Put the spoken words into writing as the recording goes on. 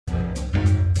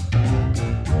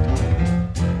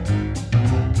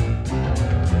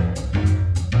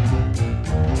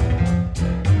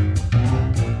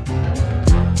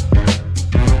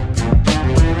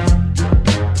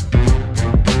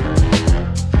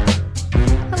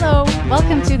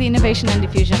Welcome to the Innovation and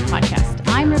Diffusion podcast.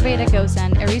 I'm Rubeda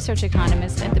Gozan, a research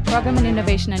economist at the Program in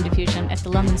Innovation and Diffusion at the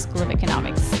London School of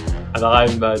Economics. And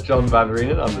I'm John Van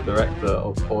Reenen. I'm the director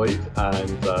of POID,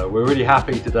 and we're really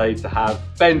happy today to have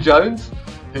Ben Jones,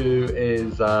 who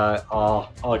is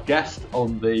our guest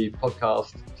on the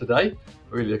podcast today.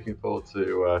 Really looking forward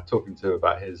to talking to him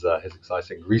about his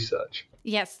exciting research.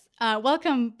 Yes,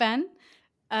 welcome, Ben.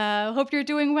 Hope you're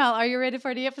doing well. Are you ready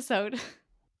for the episode?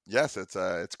 Yes,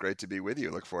 it's great to be with you.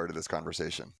 Look forward to this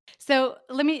conversation. So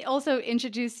let me also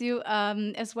introduce you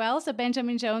as well. So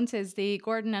Benjamin Jones is the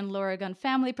Gordon and Laura Gunn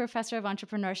Family Professor of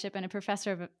Entrepreneurship and a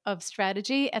Professor of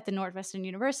Strategy at the Northwestern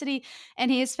University.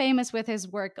 And he is famous with his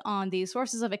work on the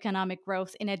sources of economic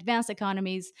growth in advanced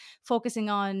economies, focusing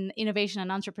on innovation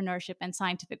and entrepreneurship and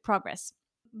scientific progress.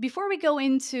 Before we go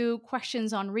into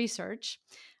questions on research,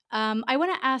 I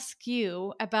want to ask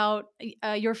you about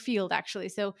your field, actually.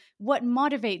 So, what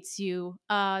motivates you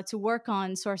to work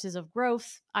on sources of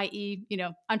growth, i.e.,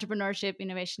 entrepreneurship,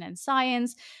 innovation, and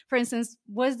science? For instance,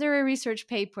 was there a research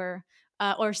paper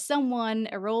or someone,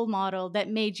 a role model, that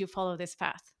made you follow this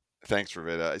path? Thanks,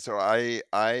 Ravita. So I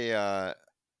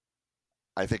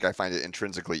think I find it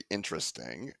intrinsically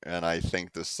interesting, and I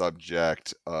think the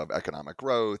subject of economic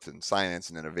growth and science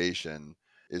and innovation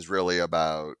is really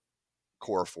about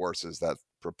core forces that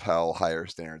propel higher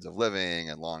standards of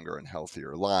living and longer and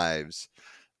healthier lives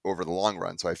over the long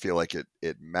run. So I feel like it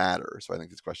matters. So I think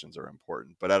these questions are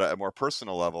important. But at a more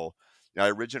personal level, I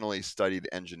originally studied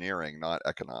engineering, not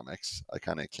economics. I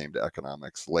kind of came to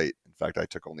economics late. In fact, I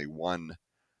took only one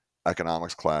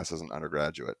economics class as an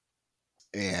undergraduate.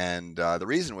 And the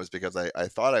reason was because I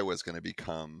thought I was going to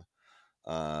become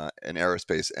an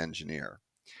aerospace engineer.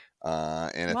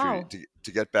 And if Wow.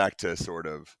 to get back to sort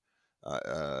of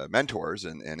mentors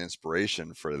and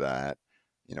inspiration for that,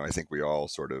 I think we all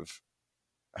sort of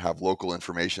have local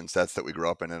information sets that we grew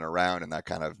up in and around, and that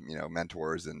kind of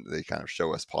mentors, and they kind of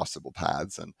show us possible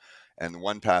paths. And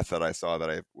one path that I saw that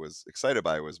I was excited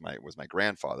by was my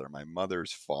grandfather, my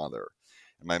mother's father.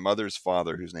 And my mother's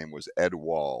father, whose name was Ed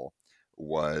Wall,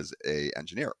 was a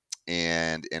engineer.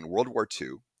 And in World War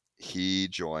II, he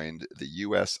joined the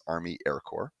U.S. Army Air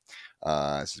Corps.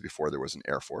 This is before there was an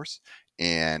Air Force,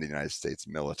 and the United States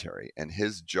military. And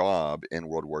his job in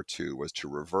World War II was to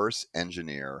reverse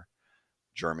engineer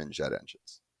German jet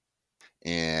engines.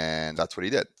 And that's what he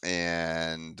did.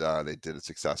 And they did it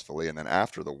successfully. And then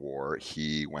after the war,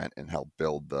 he went and helped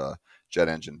build the jet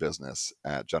engine business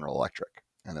at General Electric,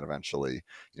 and then eventually,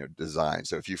 designed.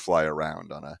 So if you fly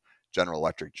around on a General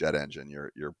Electric jet engine,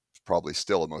 you're probably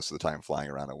still most of the time flying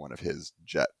around on one of his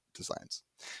jet designs,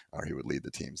 or he would lead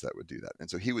the teams that would do that. And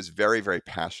so he was very, very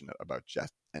passionate about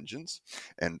jet engines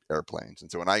and airplanes. And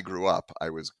so when I grew up, I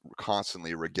was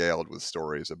constantly regaled with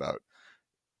stories about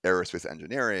aerospace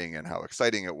engineering and how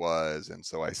exciting it was. And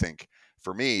so I think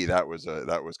for me, that was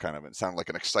kind of, it sounded like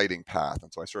an exciting path.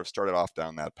 And so I sort of started off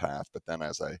down that path. But then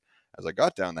as I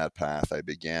got down that path, I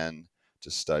began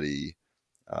to study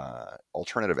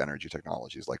alternative energy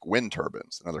technologies like wind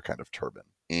turbines, another kind of turbine.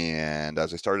 And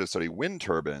as I started to study wind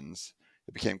turbines,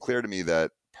 it became clear to me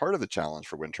that part of the challenge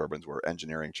for wind turbines were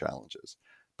engineering challenges,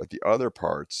 but the other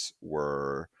parts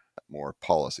were more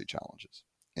policy challenges,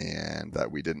 and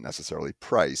that we didn't necessarily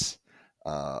price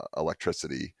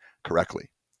electricity correctly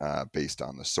based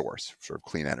on the source, sort of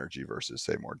clean energy versus,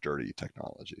 say, more dirty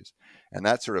technologies. And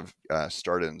that sort of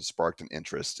started and sparked an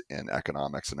interest in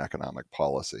economics and economic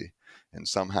policy. And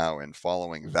somehow in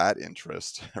following that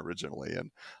interest originally,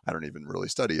 and I don't even really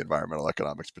study environmental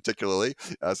economics particularly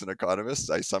as an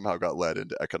economist, I somehow got led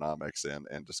into economics and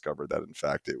discovered that, in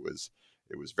fact, it was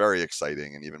very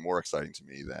exciting, and even more exciting to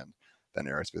me than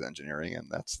aerospace engineering. And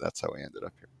that's how I ended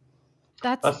up here.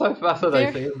 That's so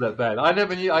fascinating, isn't it, Ben?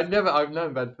 I've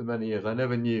known Ben for many years. I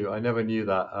never knew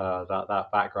that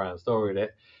that background story. And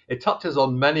it touches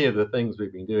on many of the things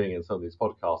we've been doing in some of these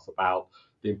podcasts about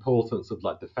the importance of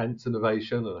like defense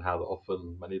innovation, and how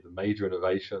often many of the major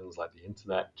innovations like the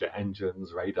internet, jet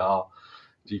engines, radar,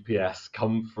 GPS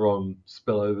come from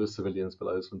civilian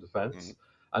spillovers from defense. Mm-hmm.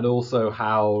 And also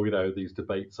how, these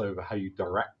debates over how you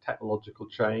direct technological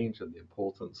change and the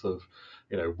importance of,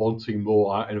 wanting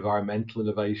more environmental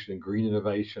innovation and green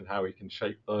innovation, how we can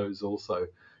shape those also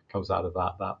comes out of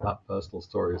that personal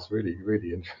story. It's really,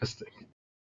 really interesting.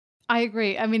 I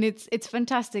agree. I mean, it's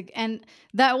fantastic, and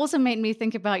that also made me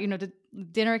think about the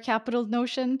dinner capital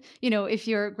notion. If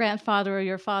your grandfather or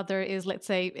your father is, let's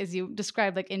say, as you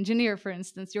described, like engineer, for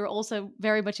instance, you're also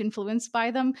very much influenced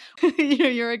by them.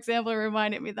 Your example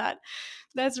reminded me that.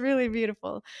 That's really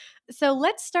beautiful. So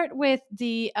let's start with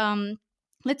the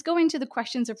let's go into the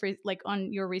questions of like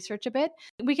on your research a bit.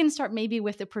 We can start maybe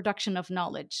with the production of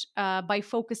knowledge by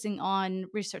focusing on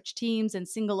research teams and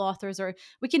single authors, or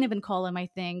we can even call them, I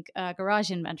think,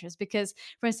 garage inventors. Because,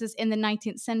 for instance, in the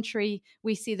 19th century,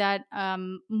 we see that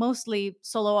mostly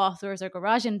solo authors or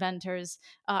garage inventors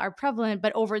are prevalent,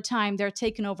 but over time they're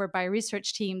taken over by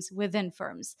research teams within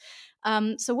firms.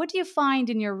 So, what do you find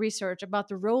in your research about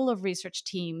the role of research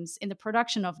teams in the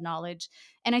production of knowledge?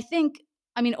 And I think,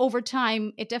 I mean, over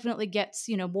time, it definitely gets,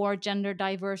 more gender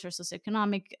diverse or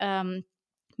socioeconomic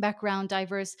background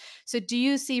diverse. So, do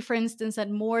you see, for instance, that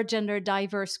more gender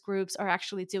diverse groups are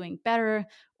actually doing better,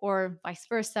 or vice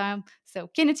versa? So,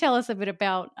 can you tell us a bit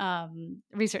about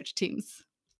research teams?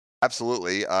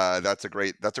 Absolutely. That's a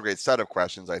great set of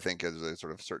questions. I think as a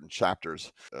sort of certain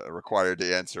chapters required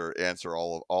to answer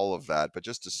all of that. But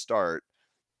just to start,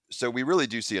 so we really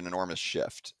do see an enormous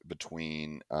shift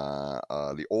between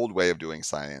the old way of doing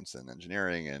science and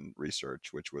engineering and research,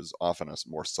 which was often a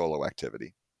more solo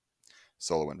activity,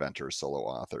 solo inventors, solo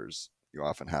authors. You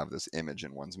often have this image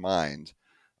in one's mind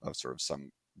of sort of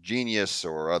some genius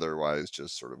or otherwise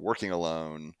just sort of working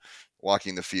alone,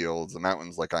 walking the fields, the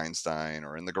mountains like Einstein,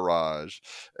 or in the garage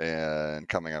and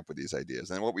coming up with these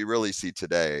ideas. And what we really see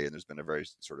today, and there's been a very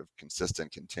sort of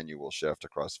consistent, continual shift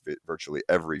across virtually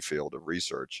every field of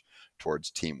research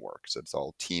towards teamwork. So it's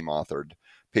all team authored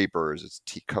papers, it's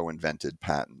co invented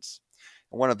patents.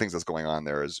 And one of the things that's going on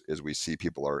there is we see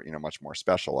people are much more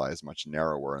specialized, much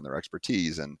narrower in their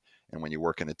expertise, and when you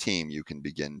work in a team, you can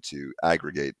begin to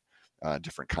aggregate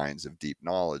different kinds of deep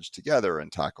knowledge together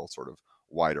and tackle sort of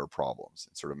wider problems.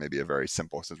 It's sort of maybe a very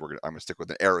simple, since I'm going to stick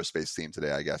with an aerospace theme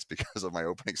today, I guess, because of my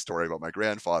opening story about my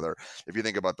grandfather. If you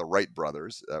think about the Wright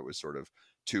brothers, that was sort of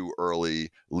two early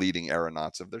leading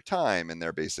aeronauts of their time, and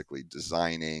they're basically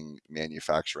designing,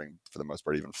 manufacturing, for the most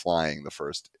part, even flying the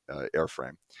first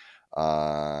airframe.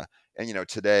 Uh, and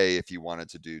today, if you wanted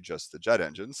to do just the jet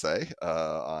engine, say,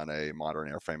 on a modern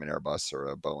airframe, an Airbus or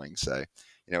a Boeing, say,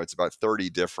 it's about 30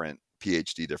 different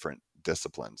PhD, different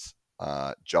disciplines,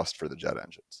 just for the jet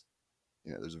engines.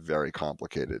 There's very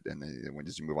complicated, and then when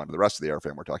you move on to the rest of the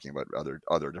airframe, we're talking about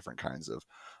other different kinds of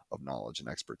knowledge and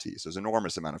expertise. There's an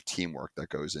enormous amount of teamwork that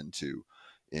goes into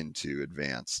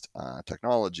advanced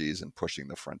technologies and pushing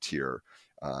the frontier,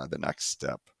 the next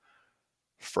step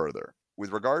further.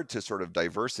 With regard to sort of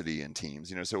diversity in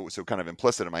teams, so kind of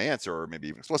implicit in my answer, or maybe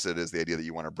even explicit, is the idea that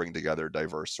you want to bring together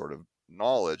diverse sort of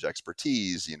knowledge,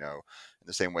 expertise, in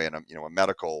the same way in a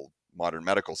modern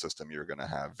medical system, you're going to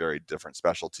have very different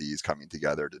specialties coming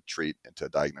together to treat and to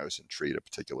diagnose and treat a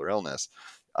particular illness.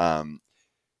 Um,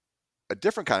 a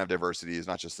different kind of diversity is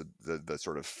not just the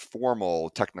sort of formal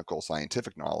technical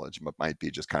scientific knowledge, but might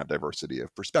be just kind of diversity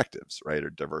of perspectives, right? Or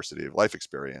diversity of life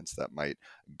experience that might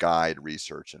guide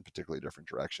research in particularly different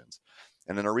directions.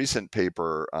 And in a recent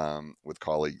paper with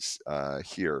colleagues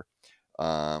here,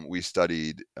 we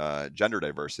studied gender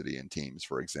diversity in teams,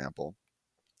 for example,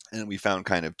 and we found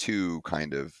kind of two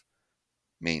kind of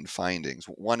main findings.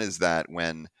 One is that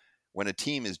when a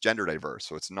team is gender diverse,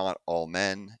 so it's not all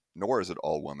men, nor is it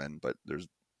all women, but there's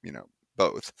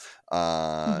both.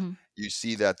 Hmm. You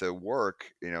see that the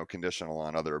work, conditional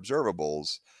on other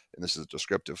observables, and this is a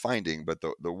descriptive finding, but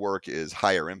the work is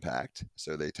higher impact,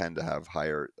 so they tend to have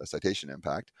higher citation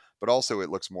impact, but also it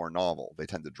looks more novel. They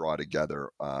tend to draw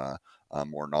together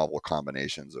more novel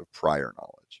combinations of prior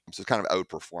knowledge. So it's kind of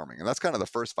outperforming. And that's kind of the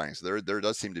first finding. So there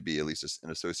does seem to be at least an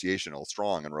associational,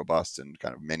 strong and robust and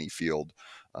kind of many field,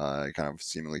 kind of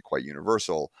seemingly quite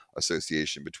universal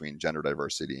association between gender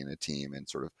diversity in a team and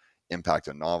sort of impact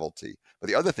and novelty. But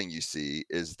the other thing you see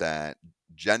is that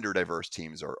gender diverse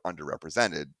teams are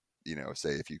underrepresented.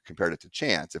 Say if you compared it to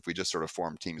chance, if we just sort of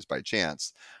formed teams by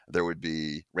chance, there would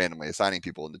be randomly assigning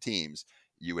people into teams.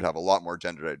 You would have a lot more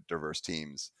gender diverse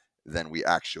teams than we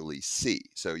actually see.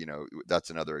 So, that's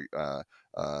another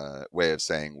way of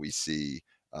saying we see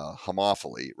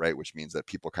homophily, right? Which means that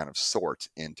people kind of sort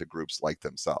into groups like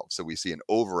themselves. So we see an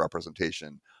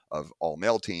overrepresentation of all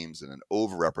male teams and an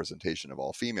overrepresentation of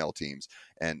all female teams,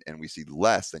 and we see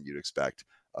less than you'd expect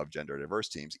of gender diverse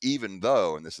teams, even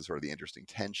though, and this is sort of the interesting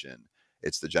tension,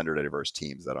 it's the gender diverse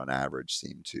teams that on average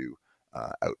seem to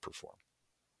outperform.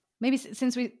 Maybe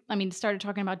since we, I mean, started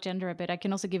talking about gender a bit, I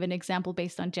can also give an example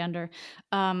based on gender.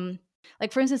 Um,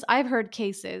 like, for instance, I've heard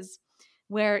cases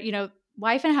where,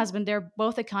 wife and husband, they're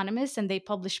both economists and they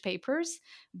publish papers,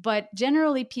 but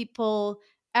generally people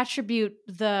attribute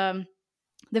the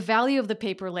value of the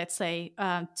paper, let's say,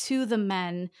 to the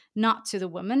men, not to the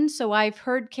women. So I've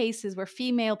heard cases where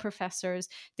female professors,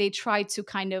 they try to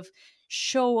kind of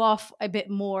show off a bit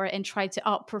more and try to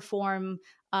outperform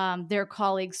their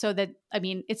colleagues. So that, I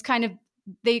mean, it's kind of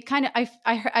they kind of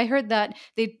I heard that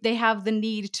they have the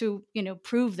need to,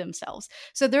 prove themselves.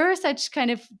 So there are such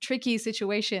kind of tricky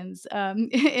situations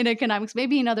in economics,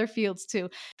 maybe in other fields too.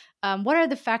 What are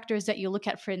the factors that you look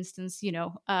at, for instance,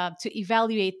 to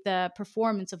evaluate the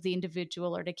performance of the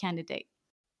individual or the candidate?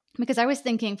 Because I was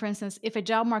thinking, for instance, if a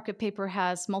job market paper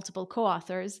has multiple co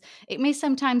authors, it may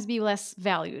sometimes be less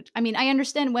valued. I mean, I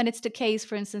understand when it's the case,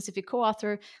 for instance, if you co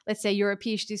author, let's say you're a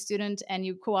PhD student and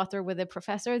you co author with a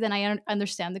professor, then I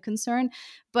understand the concern.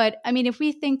 But I mean, if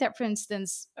we think that, for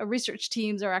instance, research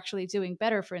teams are actually doing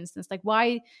better, for instance, like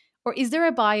why? Or is there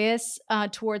a bias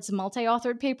towards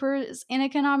multi-authored papers in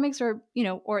economics, or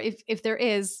or if there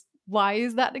is, why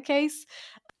is that the case?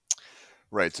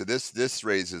 Right. So this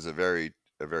raises a very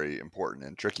important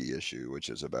and tricky issue, which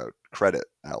is about credit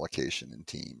allocation in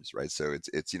teams, right? So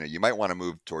it's you might want to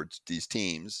move towards these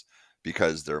teams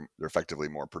because they're effectively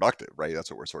more productive, right?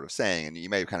 That's what we're sort of saying, and you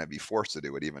may kind of be forced to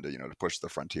do it even to to push the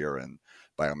frontier in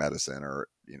biomedicine or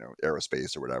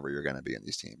aerospace or whatever. You're going to be in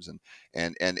these teams, and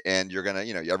you're going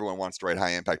to everyone wants to write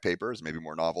high impact papers, maybe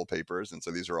more novel papers, and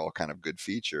so these are all kind of good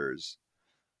features,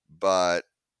 but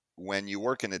when you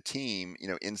work in a team,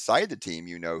 inside the team,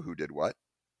 you know who did what.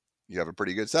 You have a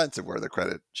pretty good sense of where the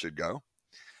credit should go.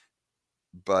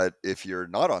 But if you're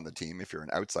not on the team, if you're an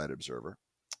outside observer,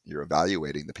 you're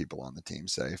evaluating the people on the team,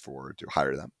 say, to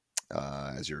hire them,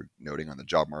 as you're noting on the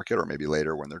job market, or maybe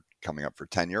later when they're coming up for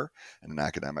tenure in an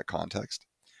academic context.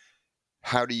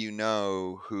 How do you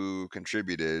know who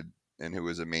contributed and who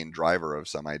was a main driver of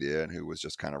some idea and who was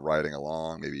just kind of riding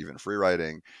along, maybe even free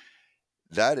riding?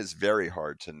 That is very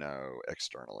hard to know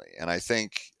externally. And I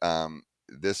think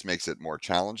this makes it more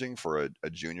challenging for a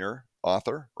junior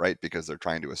author, right? Because they're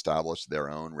trying to establish their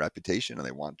own reputation and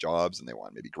they want jobs and they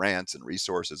want maybe grants and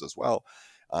resources as well.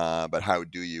 But how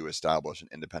do you establish an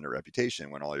independent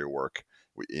reputation when all your work,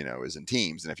 is in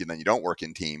teams? And if you don't work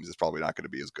in teams, it's probably not going to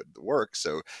be as good the work.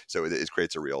 So it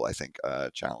creates a real, I think,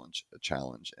 challenge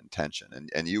and tension.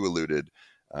 And you alluded,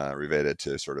 related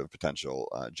to sort of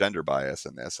potential gender bias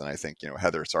in this. And I think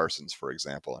Heather Sarsons, for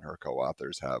example, and her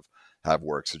co-authors have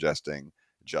work suggesting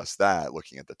just that,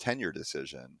 looking at the tenure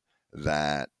decision,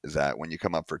 that when you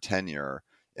come up for tenure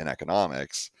in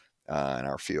economics, in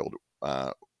our field,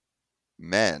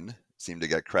 men seem to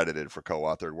get credited for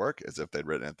co-authored work as if they'd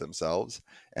written it themselves,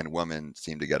 and women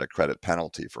seem to get a credit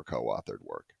penalty for co-authored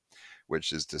work,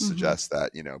 which is to Hmm. suggest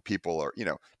that people are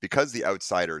because the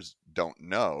outsiders don't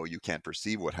know, you can't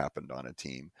perceive what happened on a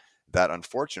team. That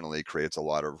unfortunately creates a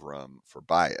lot of room for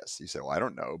bias. You say, well, I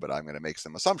don't know, but I'm going to make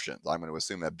some assumptions. I'm going to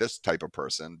assume that this type of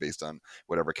person, based on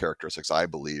whatever characteristics I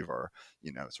believe are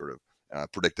sort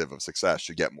of predictive of success,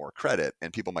 should get more credit.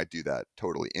 And people might do that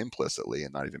totally implicitly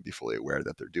and not even be fully aware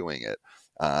that they're doing it.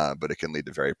 But it can lead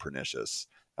to very pernicious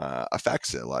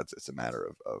effects. It's a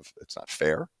matter of it's not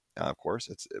fair, of course.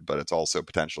 But it's also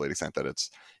potentially to the extent that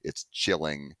it's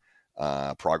chilling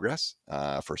progress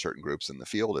for certain groups in the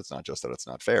field. It's not just that it's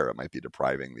not fair; it might be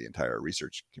depriving the entire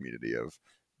research community of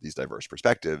these diverse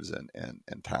perspectives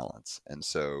and talents. And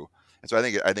so I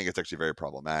think it's actually very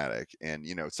problematic. And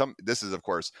this is, of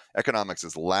course, economics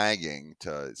is lagging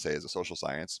to, say, as a social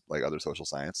science, like other social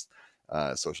sciences,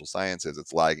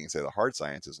 it's lagging, say, the hard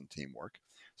sciences and teamwork.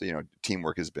 So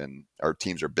teamwork has been, our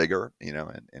teams are bigger, in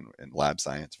lab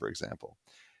science, for example.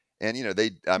 And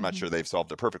I'm not Hmm. sure they've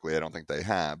solved it perfectly. I don't think they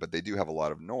have, but they do have a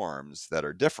lot of norms that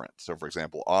are different. So, for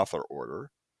example, author order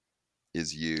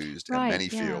is used in Right. many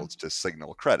Yeah. fields to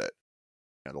signal credit.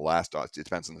 The last author, it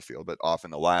depends on the field, but often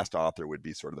the last author would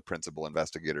be sort of the principal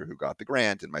investigator who got the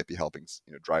grant and might be helping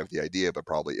drive the idea, but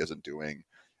probably isn't doing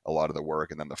a lot of the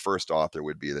work. And then the first author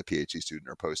would be the PhD student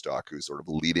or postdoc who's sort of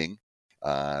leading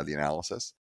the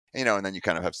analysis. And then you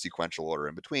kind of have sequential order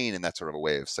in between, and that's sort of a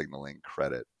way of signaling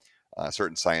credit.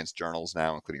 Certain science journals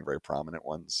now, including very prominent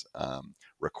ones,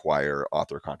 require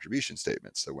author contribution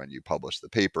statements. So when you publish the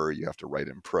paper, you have to write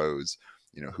in prose,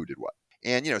 who did what.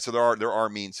 And so there are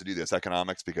means to do this.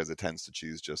 Economics, because it tends to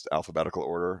choose just alphabetical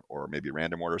order or maybe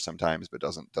random order sometimes, but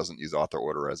doesn't use author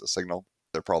order as a signal.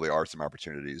 There probably are some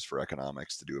opportunities for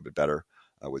economics to do a bit better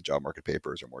with job market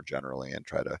papers or more generally, and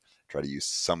try to use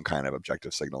some kind of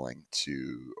objective signaling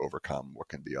to overcome what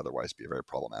can be otherwise be a very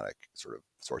problematic sort of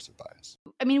source of bias.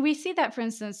 I mean, we see that, for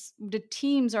instance, the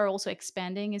teams are also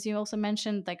expanding, as you also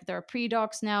mentioned. Like there are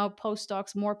pre-docs now,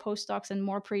 postdocs, and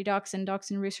more pre-docs and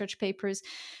docs in research papers.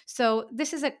 So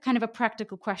this is a kind of a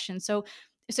practical question. So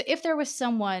if there was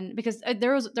someone, because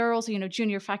there are also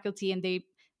junior faculty, and they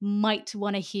might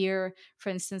want to hear, for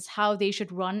instance, how they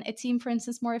should run a team, for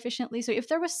instance, more efficiently. So if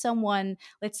there was someone,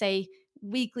 let's say,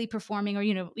 weakly performing, or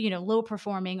low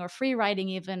performing, or free riding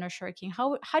even, or shirking?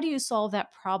 How do you solve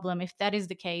that problem if that is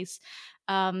the case?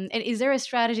 And is there a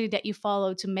strategy that you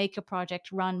follow to make a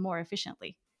project run more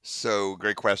efficiently? So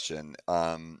great question. So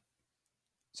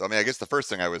I mean, I guess the first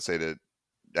thing I would say to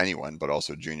anyone, but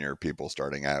also junior people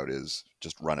starting out, is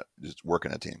just run it, just work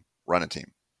in a team, run a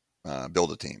team,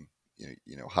 build a team.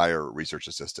 Hire research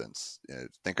assistants.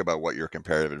 Think about what your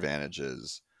comparative advantage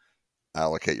is.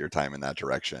 Allocate your time in that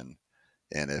direction.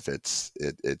 And if it's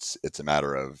a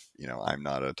matter of, I'm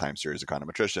not a time series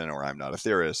econometrician, or I'm not a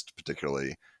theorist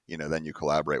particularly, then you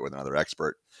collaborate with another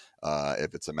expert.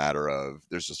 If it's a matter of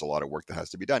there's just a lot of work that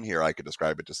has to be done here, I could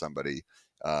describe it to somebody,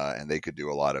 and they could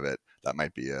do a lot of it. That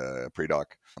might be a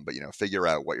pre-doc, but figure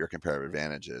out what your comparative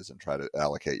advantage is and try to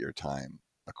allocate your time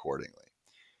accordingly.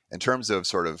 In terms of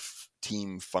sort of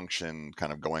team function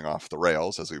kind of going off the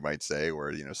rails, as we might say,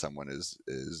 where someone is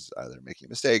either making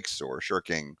mistakes or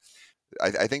shirking,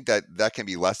 I think that can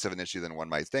be less of an issue than one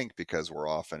might think, because we're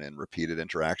often in repeated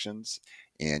interactions,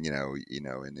 and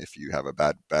and if you have a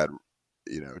bad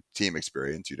team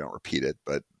experience, you don't repeat it.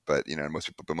 But most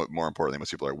people, but more importantly,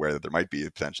 most people are aware that there might be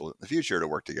a potential in the future to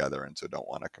work together, and so don't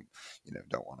want to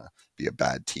don't want to be a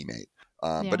bad teammate.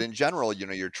 But Yeah. in general,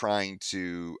 you're trying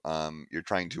to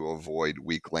avoid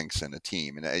weak links in a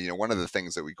team, and one of the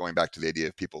things that going back to the idea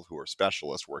of people who are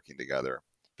specialists working together,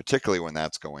 particularly when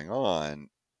that's going on,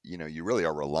 you really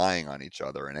are relying on each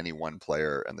other, and any one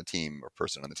player on the team or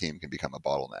person on the team can become a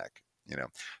bottleneck.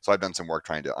 So I've done some work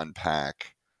trying to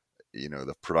unpack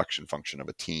the production function of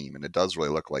a team, and it does really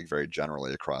look like very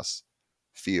generally across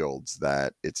fields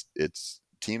that it's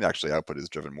team actually output is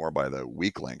driven more by the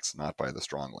weak links, not by the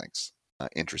strong links.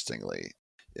 Interestingly,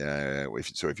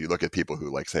 if you look at people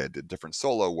who, like, say, did different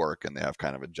solo work, and they have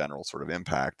kind of a general sort of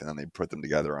impact, and then they put them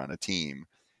together on a team,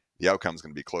 the outcome is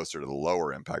going to be closer to the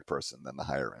lower impact person than the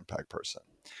higher impact person.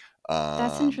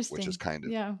 That's Which is interesting. kind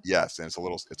of, Yeah. yes, and it's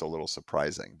a little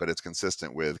surprising, but it's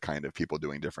consistent with kind of people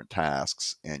doing different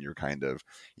tasks, and you're kind of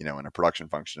in a production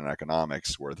function in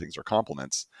economics where things are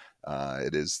complements.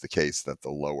 It is the case that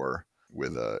the lower,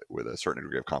 with a certain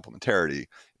degree of complementarity,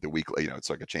 the weak, it's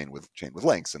like a chain with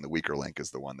links, and the weaker link is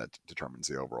the one that determines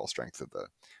the overall strength of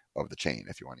the chain,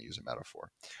 if you want to use a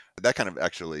metaphor. But that kind of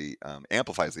actually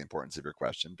amplifies the importance of your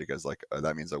question, because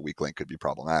that means a weak link could be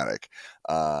problematic,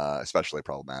 especially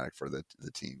problematic for the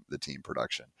team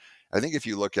production. I think if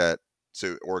you look at,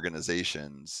 so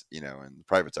organizations, in the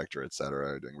private sector, et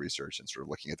cetera, doing research and sort of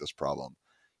looking at this problem,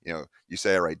 you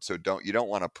say, all right, so you don't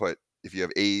want to put, if you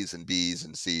have A's and B's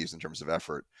and C's in terms of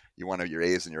effort, you want your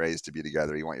A's and your A's to be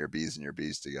together. You want your B's and your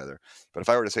B's together. But if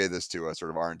I were to say this to a sort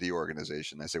of R&D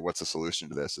organization, I say, what's the solution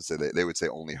to this? They would say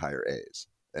only hire A's.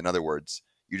 In other words,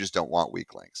 you just don't want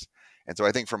weak links. And so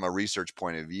I think from a research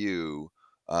point of view,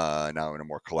 now in a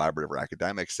more collaborative or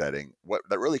academic setting, what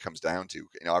that really comes down to,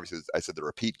 obviously I said the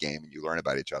repeat game, and you learn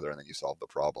about each other and then you solve the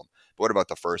problem. But what about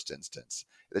the first instance?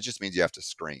 That just means you have to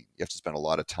screen. You have to spend a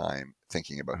lot of time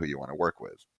thinking about who you want to work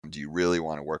with. Do you really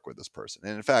want to work with this person?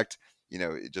 And in fact,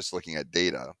 just looking at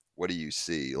data, what do you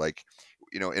see? Like,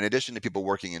 in addition to people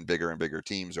working in bigger and bigger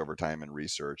teams over time in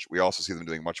research, we also see them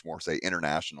doing much more, say,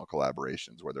 international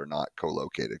collaborations where they're not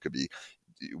co-located. It could be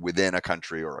within a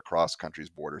country or across countries'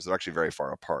 borders. They're actually very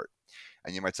far apart.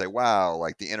 And you might say, wow,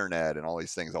 like the internet and all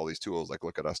these things, all these tools, like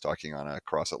look at us talking on a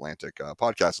cross Atlantic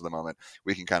podcast at the moment.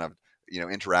 We can kind of,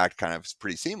 interact kind of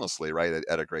pretty seamlessly, right,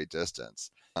 at a great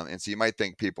distance. And so you might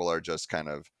think people are just kind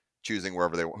of choosing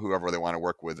whoever they want to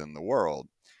work with in the world.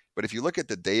 But if you look at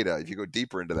the data, if you go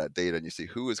deeper into that data and you see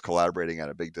who is collaborating at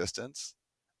a big distance,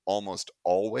 almost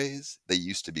always they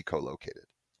used to be co-located.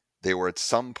 They were at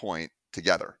some point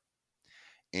together.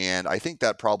 And I think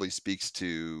that probably speaks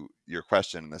to your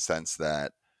question in the sense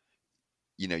that,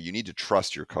 you need to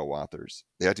trust your co-authors.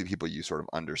 They have to be people you sort of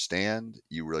understand,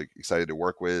 you really excited to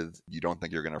work with. You don't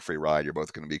think you're going to free ride. You're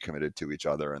both going to be committed to each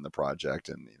other and the project,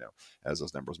 and as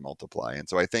those numbers multiply. And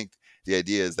so I think the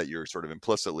idea is that you're sort of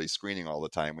implicitly screening all the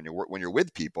time when you're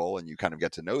with people and you kind of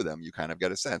get to know them. You kind of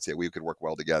get a sense, yeah, we could work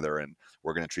well together, and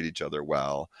we're going to treat each other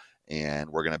well, and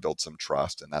we're going to build some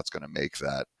trust, and that's going to make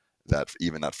that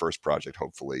even that first project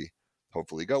hopefully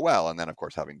go well. And then, of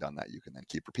course, having done that, you can then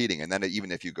keep repeating. And then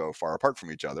even if you go far apart from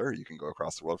each other, you can go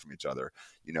across the world from each other,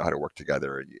 you know how to work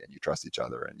together, and you trust each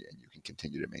other, and you can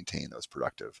continue to maintain those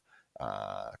productive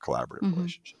collaborative Hmm.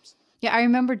 relationships. Yeah, I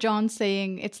remember John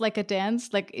saying it's like a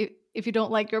dance. Like if you don't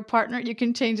like your partner, you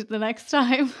can change it the next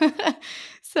time.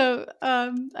 So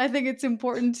I think it's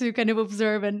important to kind of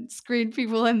observe and screen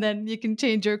people, and then you can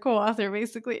change your co-author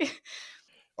basically.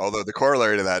 Although the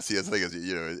corollary to that, see, the thing is,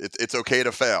 it's okay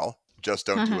to fail, just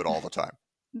don't do it all the time.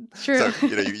 True. So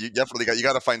you definitely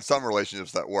got to find some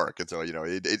relationships that work, and so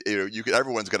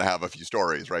everyone's going to have a few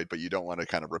stories, right? But you don't want to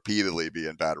kind of repeatedly be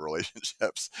in bad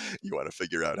relationships. You want to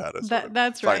figure out how to sort of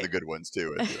That's find the right. good ones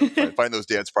too, and find those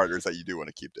dance partners that you do want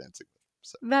to keep dancing with.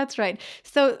 So. That's right.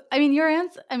 So, I mean, your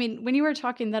answer, I mean, when you were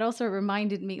talking, that also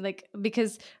reminded me, like,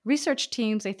 because research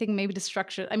teams, I think maybe the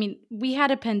structure, I mean, we had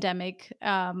a pandemic,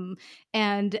 and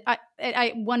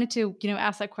I wanted to,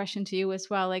 ask that question to you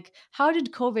as well. Like, how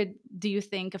did COVID, do you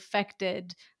think,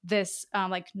 affected this,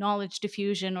 like, knowledge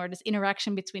diffusion or this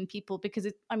interaction between people? Because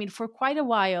I mean, for quite a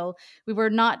while, we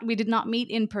did not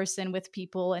meet in person with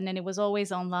people, and then it was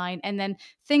always online. And then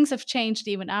things have changed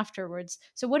even afterwards.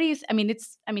 So what do you I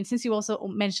mean, since you also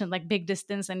mentioned like big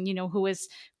distance and who is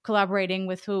collaborating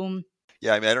with whom.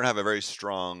 Yeah, I mean, I don't have a very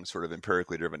strong sort of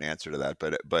empirically driven answer to that,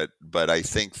 but I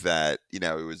think that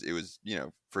it was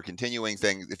for continuing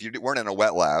things. If you weren't in a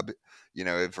wet lab,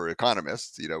 for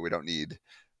economists, we don't need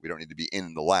to be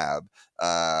in the lab.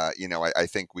 I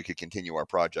think we could continue our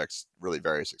projects really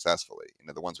very successfully.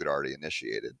 The ones we'd already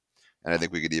initiated, and I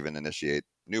think we could even initiate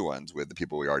new ones with the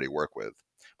people we already work with.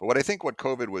 But what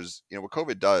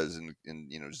COVID does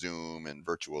in Zoom and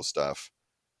virtual stuff,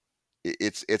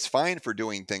 it's fine for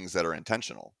doing things that are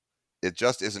intentional. It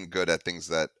just isn't good at things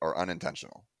that are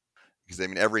unintentional. Because I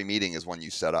mean, every meeting is one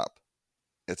you set up.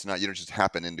 It's not, you don't just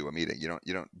happen into a meeting. You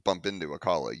don't bump into a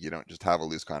colleague. You don't just have a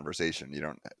loose conversation. You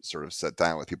don't sort of sit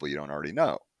down with people you don't already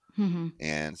know Mhm.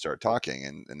 and start talking,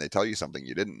 and they tell you something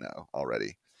you didn't know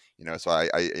already. So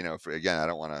again, I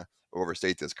don't want to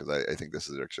overstate this, because I think this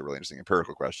is actually a really interesting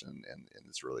empirical question, and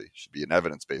this really should be an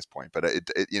evidence-based point. But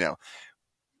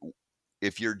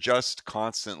if you're just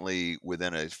constantly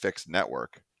within a fixed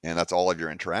network and that's all of your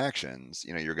interactions,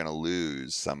 you're going to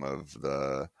lose some of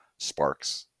the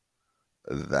sparks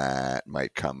that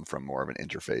might come from more of an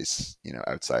interface,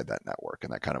 outside that network,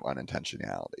 and that kind of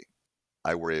unintentionality.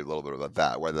 I worry a little bit about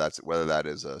that. Whether that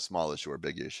is a small issue or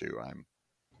big issue,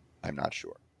 I'm not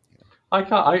sure.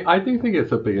 I do think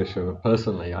it's a big issue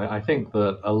personally. I think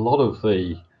that a lot of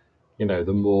the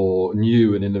more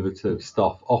new and innovative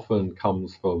stuff often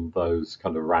comes from those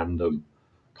kind of random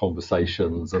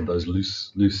conversations and those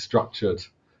loose structured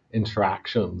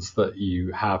interactions that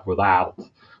you have without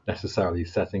necessarily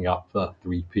setting up the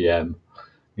 3 p.m.,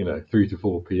 3 to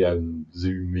 4 p.m.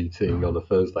 Zoom meeting on a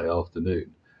Thursday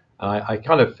afternoon. And I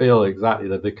kind of feel exactly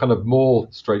that the kind of more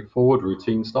straightforward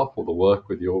routine stuff, or the work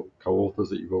with your co-authors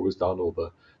that you've always done, or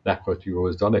the network you've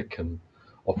always done, it can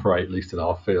operate, at least in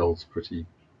our fields, pretty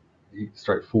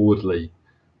straightforwardly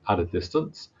at a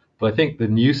distance. But I think the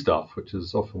new stuff, which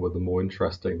is often where the more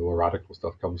interesting, the more radical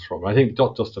stuff comes from, I think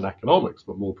not just in economics,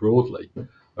 but more broadly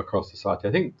across society,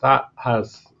 I think that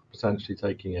has potentially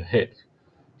taken a hit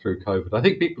through COVID. I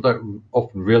think people don't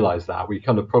often realize that. We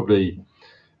kind of probably,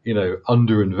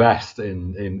 underinvest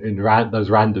in those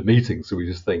random meetings. So we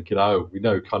just think, we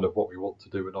know kind of what we want to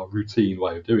do in our routine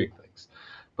way of doing things.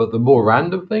 But the more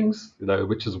random things,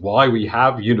 which is why we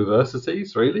have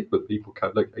universities, really, with people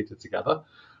co-located together.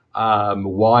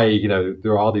 Why,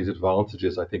 there are these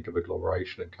advantages, I think, of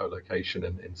agglomeration and co-location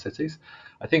in cities.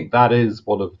 I think that is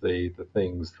one of the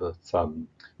things that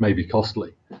may be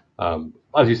costly.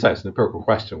 As you say, it's an empirical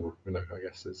question. I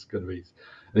guess it's going to be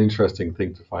an interesting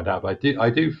thing to find out. But I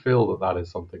do feel that that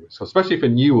is something, so especially for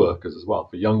new workers as well,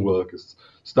 for young workers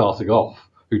starting off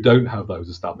who don't have those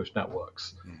established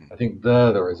networks. Mm-hmm. I think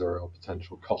there is a real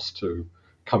potential cost to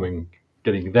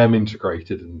getting them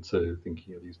integrated into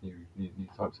thinking of these new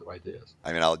types of ideas.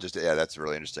 I mean, that's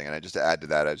really interesting. And just to add to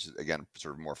that, again,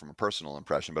 sort of more from a personal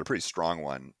impression, but a pretty strong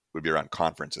one would be around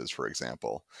conferences, for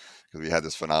example, because we had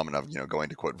this phenomenon of, going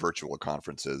to quote virtual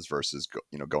conferences versus,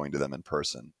 going to them in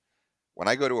person. When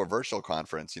I go to a virtual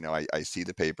conference, I see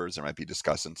the papers. There might be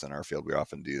discussants in our field. We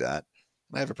often do that.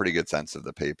 And I have a pretty good sense of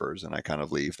the papers, and I kind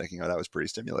of leave thinking, oh, that was pretty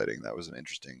stimulating. That was an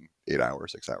interesting 8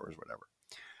 hours, 6 hours, whatever.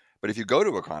 But if you go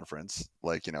to a conference,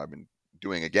 like, I've been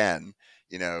doing again,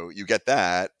 you get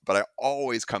that, but I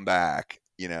always come back,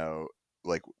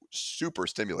 like super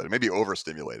stimulated, maybe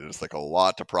overstimulated. It's like a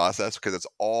lot to process, because it's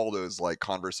all those like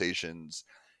conversations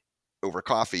over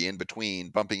coffee in between,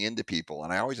 bumping into people.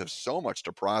 And I always have so much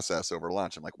to process over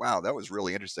lunch. I'm like, wow, that was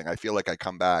really interesting. I feel like I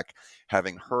come back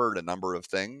having heard a number of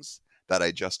things that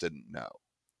I just didn't know.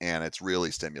 And it's really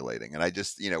stimulating. And I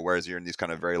just, whereas you're in these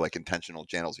kind of very like intentional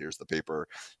channels, here's the paper,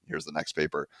 here's the next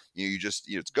paper, you just,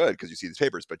 it's good because you see these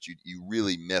papers, but you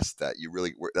really miss that.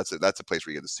 That's a place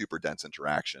where you get the super dense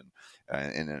interaction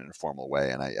in an informal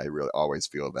way. And I really always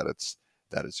feel that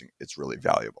it's really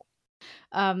valuable.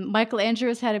 Michael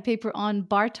Andrews had a paper on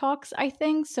bar talks, I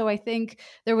think. So I think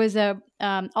there was a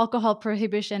alcohol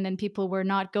prohibition, and people were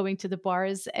not going to the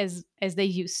bars as they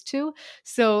used to.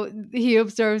 So he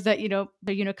observes that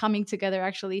coming together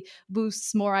actually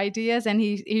boosts more ideas, and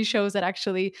he shows that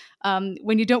actually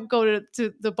when you don't go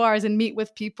to the bars and meet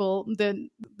with people, the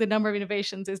number of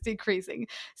innovations is decreasing.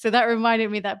 So that reminded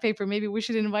me of that paper. Maybe we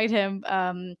should invite him.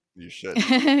 You should.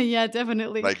 Yeah,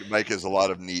 definitely. Mike has a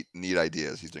lot of neat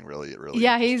ideas. He's doing really, really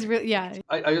Yeah, he's interesting. really, yeah.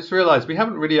 I just realised we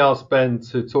haven't really asked Ben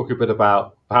to talk a bit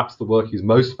about perhaps the work he's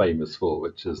most famous for,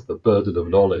 which is the burden of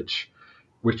knowledge,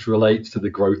 which relates to the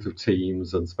growth of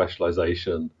teams and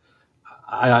specialization.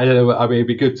 I don't know. I mean, it'd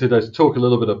be good to just talk a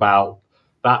little bit about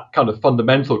that kind of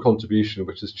fundamental contribution,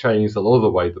 which has changed a lot of the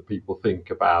way that people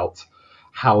think about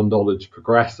how knowledge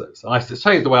progresses. It's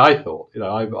changed the way I thought.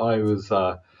 I was,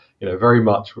 very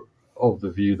much of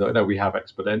the view that we have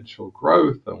exponential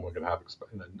growth and we're going to have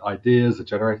ideas are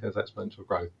generating as exponential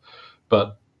growth.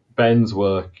 But Ben's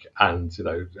work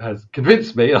has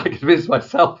convinced me, I convinced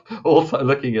myself also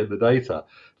looking at the data,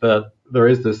 that there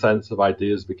is this sense of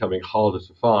ideas becoming harder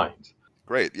to find.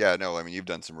 Great. Yeah, no, I mean, you've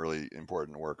done some really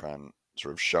important work on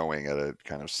sort of showing at a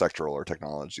kind of sectoral or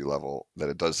technology level that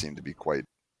it does seem to be quite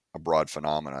a broad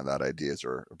phenomenon that ideas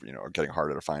are getting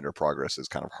harder to find, or progress is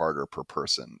kind of harder per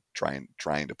person trying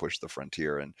to push the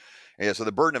frontier. And yeah, so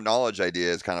the burden of knowledge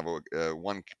idea is kind of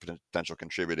one potential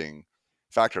contributing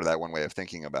factor to that, one way of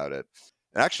thinking about it.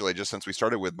 And actually, just since we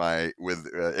started with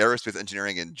aerospace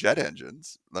engineering and jet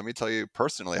engines, let me tell you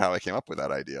personally how I came up with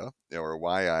that idea, or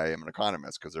why I am an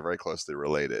economist, because they're very closely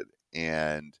related.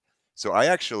 And so I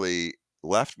actually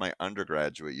left my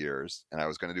undergraduate years, and I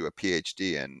was going to do a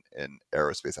PhD in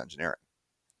aerospace engineering.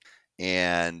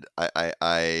 And but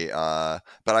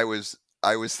I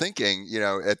was thinking,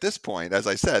 at this point, as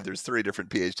I said, there's 3 different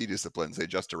PhD disciplines, say,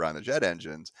 just around the jet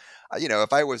engines.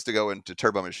 If I was to go into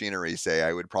turbo machinery, say,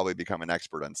 I would probably become an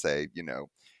expert on, say,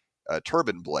 a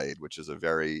turbine blade, which is a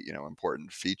very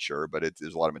important feature, but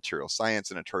there's a lot of material science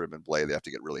in a turbine blade. They have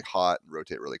to get really hot and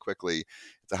rotate really quickly.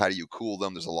 So how do you cool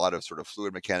them? There's a lot of sort of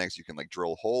fluid mechanics. You can like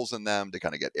drill holes in them to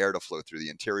kind of get air to flow through the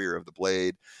interior of the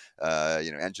blade.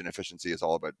 Engine efficiency is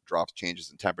all about changes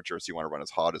in temperature, so you want to run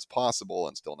as hot as possible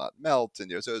and still not melt.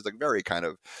 And so it's like very kind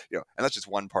of and that's just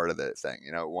one part of the thing,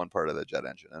 one part of the jet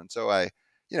engine. And so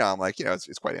I'm like,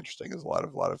 it's quite interesting. There's a lot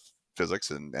of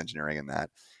physics and engineering in that.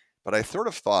 But I sort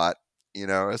of thought,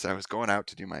 as I was going out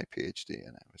to do my PhD,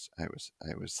 and I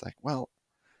was like, well,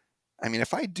 I mean,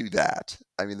 if I do that,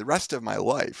 I mean, the rest of my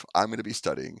life, I'm going to be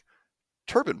studying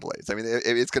turbine blades. I mean,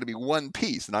 it's going to be one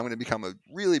piece, and I'm going to become a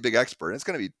really big expert. And it's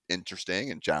going to be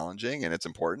interesting and challenging, and it's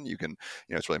important. You can,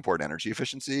 it's really important, energy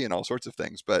efficiency and all sorts of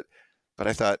things. But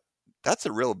I thought that's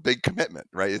a real big commitment,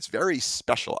 right? It's very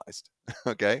specialized.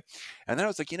 Okay. And then I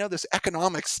was like, this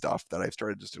economic stuff that I've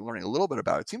started just learning a little bit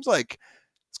about, it seems like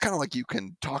it's kind of like you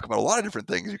can talk about a lot of different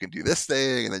things. You can do this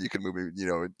thing, and then you can move,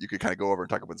 you could kind of go over and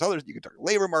talk about this others. You can talk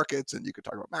labor markets, and you could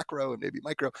talk about macro and maybe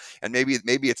micro, and maybe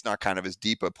it's not kind of as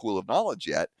deep a pool of knowledge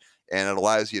yet, and it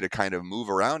allows you to kind of move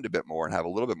around a bit more and have a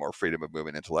little bit more freedom of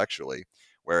movement intellectually.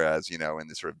 Whereas, in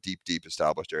the sort of deep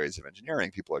established areas of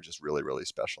engineering, people are just really, really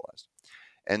specialized.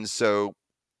 And so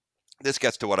this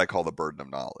gets to what I call the burden of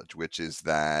knowledge, which is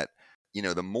that,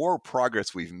 the more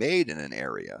progress we've made in an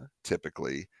area,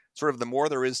 typically, sort of the more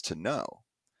there is to know.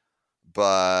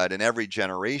 But in every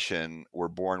generation, we're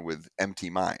born with empty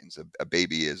minds. A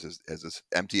baby is as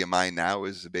empty a mind now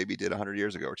as a baby did 100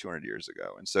 years ago or 200 years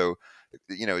ago. And so,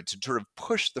 to sort of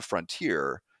push the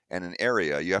frontier in an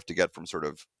area, you have to get from sort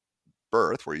of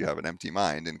birth, where you have an empty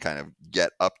mind, and kind of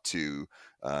get up to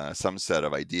some set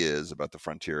of ideas about the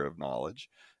frontier of knowledge.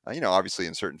 Obviously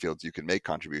in certain fields you can make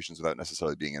contributions without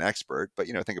necessarily being an expert, but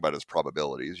think about it as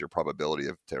probabilities. Your probability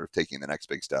of taking the next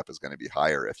big step is going to be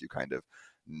higher if you kind of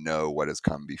know what has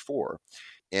come before.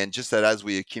 And just that as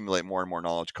we accumulate more and more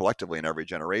knowledge collectively in every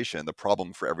generation, the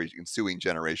problem for every ensuing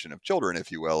generation of children,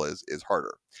 if you will, is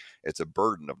harder. It's a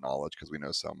burden of knowledge because we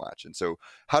know so much. And so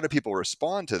how do people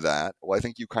respond to that? Well, I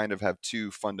think you kind of have 2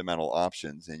 fundamental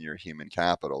options in your human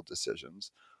capital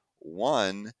decisions.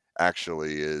 One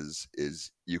actually is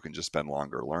you can just spend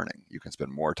longer learning. You can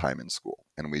spend more time in school.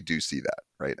 And we do see that,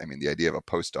 right? I mean, the idea of a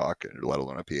postdoc, let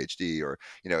alone a PhD, or,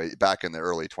 back in the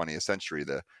early 20th century,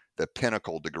 the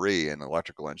pinnacle degree in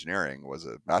electrical engineering was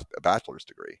a bachelor's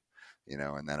degree,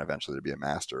 and then eventually there'd be a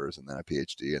master's and then a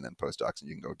PhD and then postdocs, and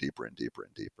you can go deeper and deeper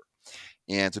and deeper.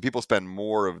 And so people spend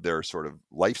more of their sort of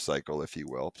life cycle, if you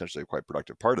will, potentially a quite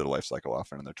productive part of the life cycle,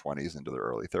 often in their 20s into their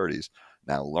early 30s,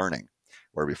 now learning,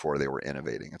 where before they were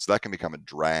innovating. And so that can become a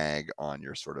drag on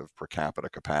your sort of per capita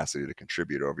capacity to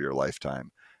contribute over your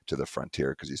lifetime to the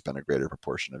frontier because you spend a greater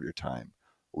proportion of your time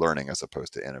learning as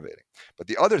opposed to innovating. But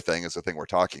the other thing is the thing we're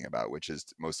talking about, which is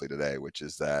mostly today, which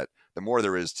is that the more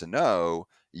there is to know,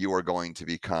 you are going to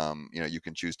become, you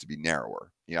can choose to be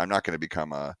narrower. I'm not going to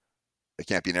become I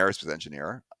can't be an aerospace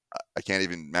engineer. I can't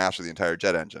even master the entire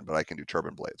jet engine, but I can do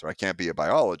turbine blades. Or I can't be a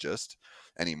biologist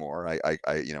anymore. I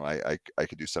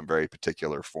could do some very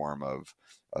particular form of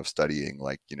studying,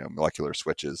 like molecular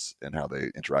switches and how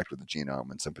they interact with the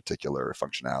genome and some particular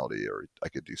functionality. Or I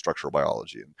could do structural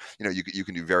biology, and you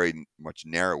can do very much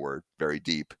narrower, very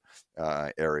deep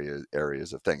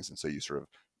areas of things. And so you sort of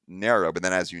narrow, but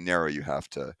then as you narrow, you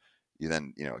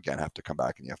then again have to come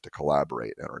back and you have to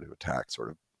collaborate in order to attack sort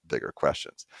of bigger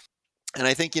questions. And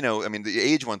I think, I mean, the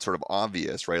age one's sort of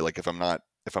obvious, right? Like if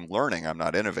I'm learning, I'm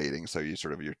not innovating. So you're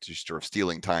sort of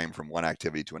stealing time from one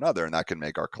activity to another, and that can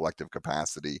make our collective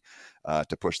capacity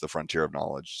to push the frontier of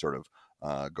knowledge sort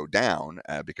of go down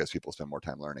because people spend more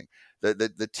time learning.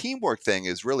 The teamwork thing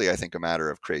is really, I think, a matter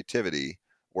of creativity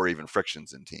or even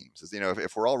frictions in teams. Is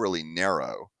if we're all really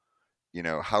narrow,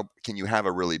 how can you have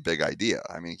a really big idea?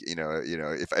 I mean,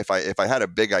 if I had a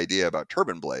big idea about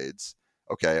turbine blades,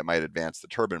 okay, it might advance the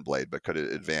turbine blade, but could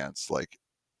it advance like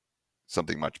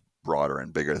something much broader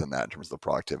and bigger than that in terms of the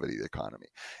productivity of the economy?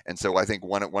 And so I think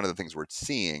one of the things we're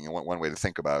seeing, and one way to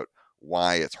think about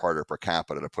why it's harder per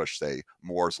capita to push, say,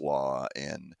 Moore's law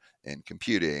in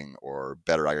computing, or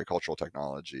better agricultural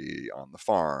technology on the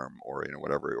farm, or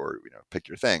whatever, or pick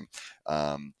your thing.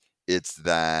 It's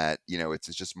that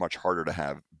it's just much harder to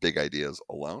have big ideas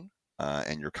alone,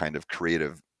 and your kind of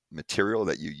creative material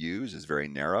that you use is very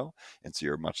narrow, and so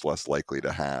you're much less likely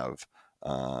to have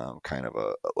kind of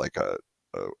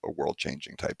a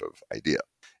world-changing type of idea.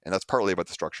 And that's partly about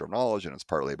the structure of knowledge, and it's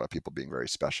partly about people being very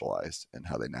specialized in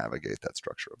how they navigate that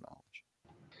structure of knowledge.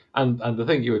 And the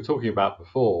thing you were talking about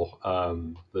before,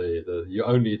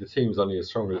 the team's only as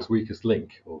strong as its weakest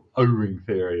link, or O-ring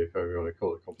theory, if you want to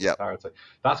call it Yep, complementarity.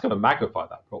 That's going to magnify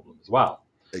that problem as well,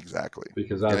 exactly.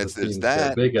 because And as the it's teams get that.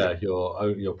 Yep, bigger,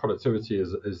 your productivity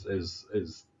is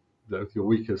your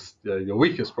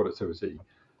weakest productivity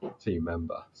team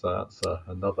member. So that's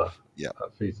another yep.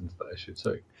 feeds into that issue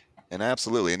too. And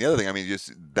absolutely. And the other thing, I mean,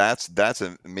 just that's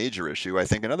a major issue. I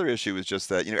think another issue is just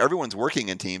that everyone's working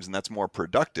in teams, and that's more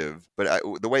productive. But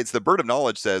the way it's the bird of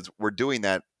knowledge says, we're doing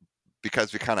that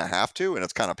because we kind of have to, and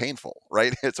it's kind of painful,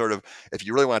 right? It's sort of, if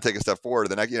you really want to take a step forward,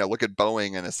 the next, look at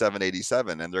Boeing and a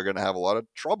 787, and they're going to have a lot of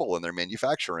trouble in their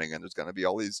manufacturing, and there's going to be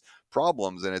all these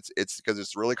problems, and it's because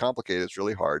it's really complicated, it's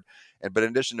really hard. But in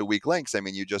addition to weak links, I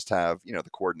mean, you just have the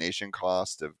coordination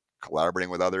cost of collaborating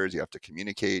with others. You have to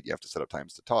communicate, you have to set up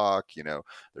times to talk,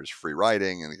 there's free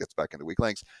riding, and it gets back into weak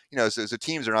links. So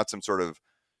teams are not some sort of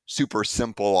super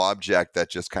simple object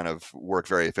that just kind of work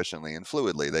very efficiently and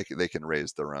fluidly. They can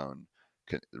raise their own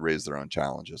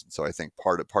challenges. And so I think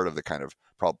part of the kind of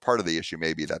part of the issue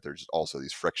may be that there's also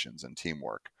these frictions in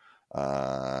teamwork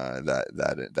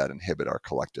that inhibit our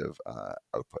collective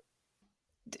output.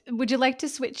 Would you like to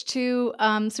switch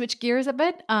gears a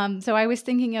bit? So I was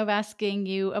thinking of asking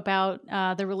you about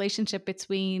the relationship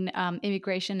between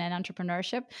immigration and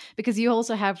entrepreneurship, because you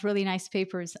also have really nice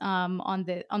papers on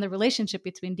the relationship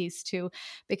between these two.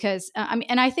 Because I mean,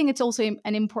 and I think it's also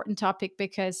an important topic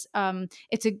because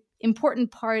it's a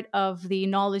important part of the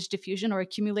knowledge diffusion or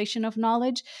accumulation of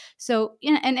knowledge. So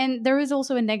and there is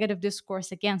also a negative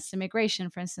discourse against immigration,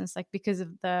 for instance, like because of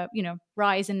the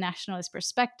rise in nationalist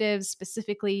perspectives,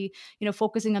 specifically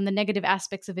focusing on the negative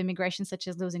aspects of immigration, such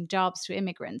as losing jobs to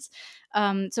immigrants.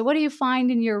 So what do you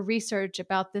find in your research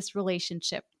about this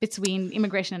relationship between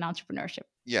immigration and entrepreneurship?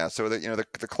 Yeah, so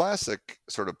the classic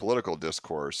sort of political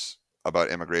discourse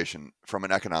about immigration from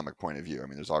an economic point of view. I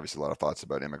mean, there's obviously a lot of thoughts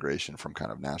about immigration from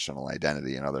kind of national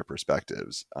identity and other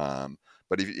perspectives.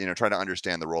 But if try to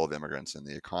understand the role of immigrants in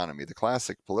the economy, the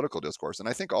classic political discourse, and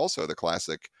I think also the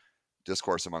classic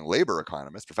discourse among labor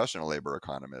economists, professional labor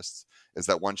economists, is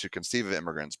that one should conceive of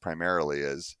immigrants primarily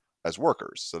as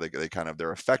workers. So they kind of,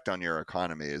 their effect on your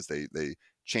economy is they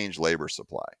change labor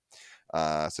supply.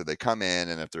 So they come in,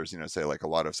 and if there's say like a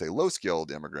lot of say low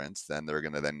skilled immigrants, then they're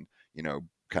going to then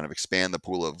kind of expand the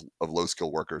pool of low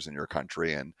skilled workers in your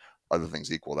country, and other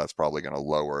things equal, that's probably going to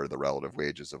lower the relative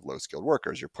wages of low skilled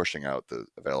workers. You're pushing out the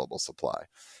available supply.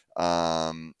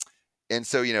 And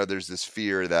so there's this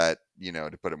fear that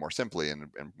to put it more simply and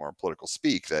more political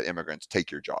speak, that immigrants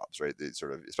take your jobs, right? They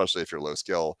sort of, especially if you're low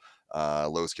skill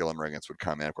immigrants would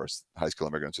come in. Of course, high skill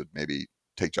immigrants would maybe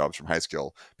take jobs from high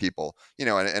skill people. You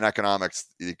know, and in economics,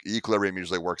 the equilibrium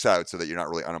usually works out so that you're not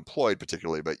really unemployed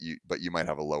particularly, but you might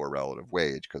have a lower relative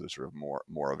wage because there's sort of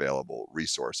more available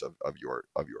resource of your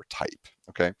type.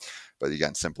 Okay, but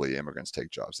again, simply immigrants take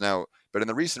jobs now. But in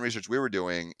the recent research we were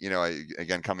doing, you know,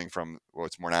 again, coming from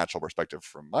what's more natural perspective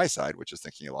from my side, which is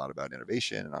thinking a lot about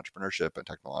innovation and entrepreneurship and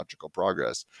technological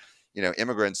progress, you know,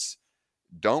 immigrants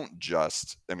don't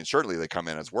just, I mean, certainly they come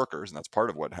in as workers, and that's part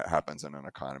of what happens in an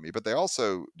economy, but they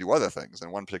also do other things.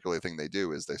 And one particular thing they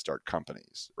do is they start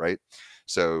companies, right?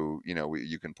 So, you know,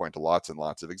 you can point to lots and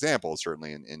lots of examples,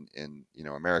 certainly in you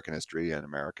know, American history and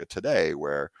America today,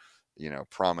 where, you know,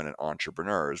 prominent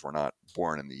entrepreneurs were not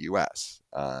born in the U.S.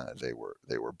 They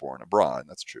were born abroad. And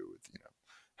that's true with, you know,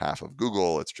 half of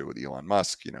Google. It's true with Elon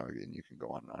Musk, you know, and you can go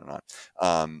on and on and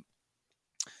on.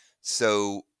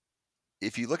 So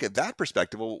if you look at that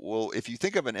perspective, well, if you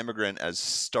think of an immigrant as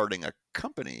starting a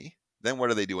company, then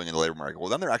what are they doing in the labor market? Well,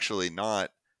 then they're actually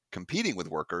not competing with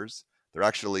workers. They're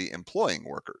actually employing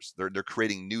workers. They're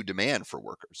creating new demand for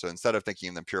workers. So instead of thinking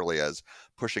of them purely as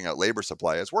pushing out labor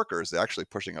supply as workers, they're actually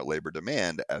pushing out labor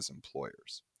demand as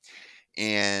employers.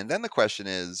 And then the question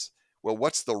is, well,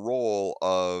 what's the role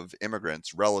of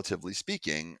immigrants, relatively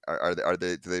speaking?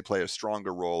 Do they play a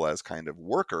stronger role as kind of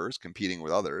workers competing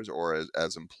with others, or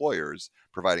as employers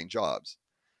providing jobs?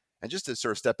 And just to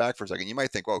sort of step back for a second, you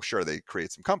might think, well, sure, they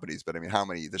create some companies, but I mean, how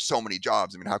many? There's so many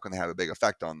jobs. I mean, how can they have a big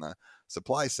effect on the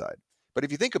supply side? But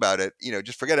if you think about it, you know,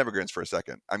 just forget immigrants for a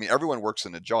second. I mean, everyone works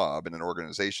in a job in an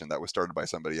organization that was started by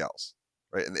somebody else,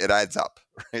 right? And it adds up,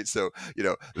 right? So, you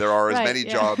know, there are as Right. many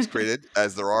Yeah. jobs created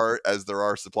as there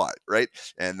are supplied, right?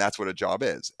 And that's what a job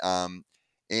is.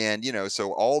 And you know,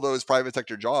 so all those private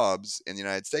sector jobs in the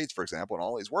United States, for example, and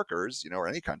all these workers, you know, or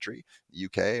any country,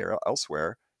 UK or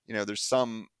elsewhere, you know, there's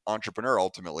some entrepreneur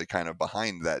ultimately kind of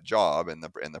behind that job in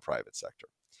the private sector.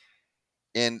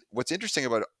 And what's interesting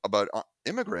about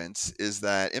immigrants is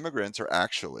that immigrants are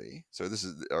actually, so this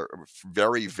is are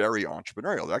very very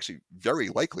entrepreneurial. They're actually very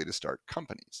likely to start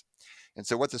companies. And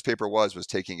so what this paper was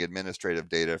taking administrative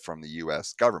data from the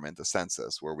U.S. government, the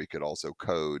census, where we could also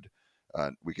code,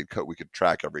 we could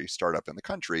track every startup in the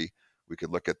country. We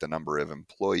could look at the number of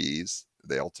employees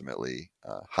they ultimately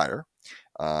hire,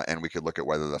 and we could look at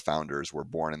whether the founders were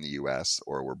born in the U.S.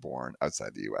 or were born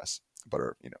outside the U.S. but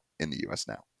are, you know, in the U.S.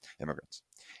 now, immigrants.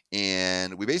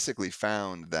 And we basically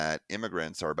found that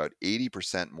immigrants are about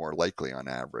 80% more likely on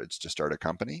average to start a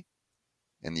company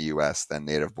in the US than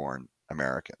native born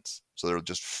Americans. So they're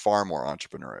just far more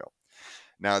entrepreneurial.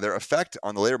 Now, their effect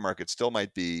on the labor market still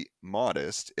might be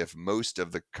modest if most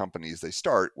of the companies they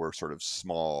start were sort of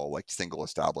small, like single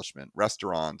establishment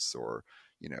restaurants or,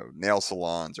 you know, nail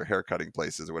salons or haircutting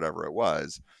places or whatever it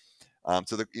was.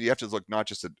 You have to look not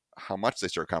just at how much they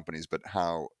start companies, but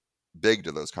how big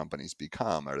do those companies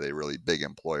become? Are they really big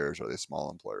employers? Or are they small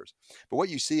employers? But what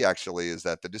you see actually is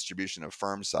that the distribution of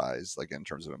firm size, like in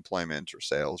terms of employment or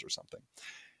sales or something,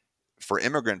 for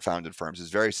immigrant founded firms is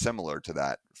very similar to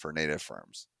that for native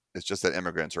firms. It's just that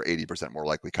immigrants are 80% more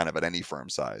likely, kind of at any firm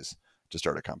size, to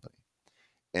start a company.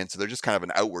 And so they're just kind of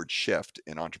an outward shift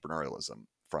in entrepreneurialism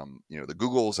from, you know, the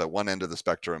Googles at one end of the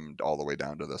spectrum all the way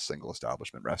down to the single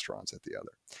establishment restaurants at the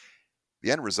other. The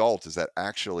end result is that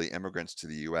actually immigrants to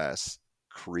the US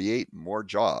create more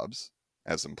jobs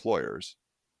as employers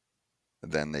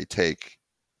than they take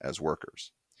as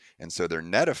workers. And so their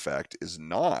net effect is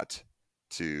not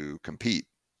to compete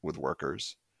with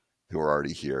workers who are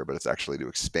already here, but it's actually to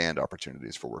expand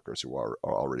opportunities for workers who are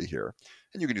already here.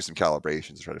 And you can do some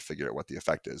calibrations to try to figure out what the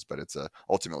effect is, but it's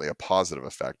ultimately a positive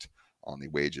effect on the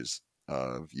wages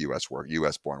of US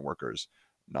born workers,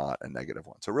 not a negative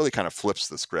one. So it really kind of flips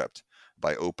the script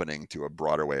by opening to a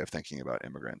broader way of thinking about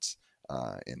immigrants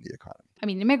in the economy. I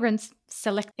mean, immigrants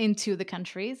select into the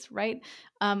countries, right?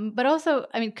 But also,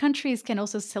 I mean, countries can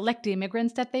also select the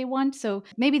immigrants that they want. So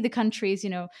maybe the countries,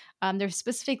 they're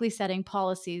specifically setting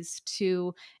policies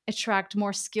to attract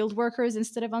more skilled workers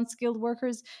instead of unskilled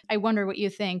workers. I wonder what you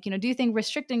think. Do you think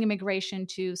restricting immigration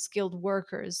to skilled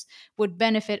workers would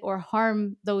benefit or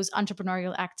harm those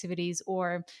entrepreneurial activities?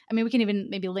 Or, I mean, we can even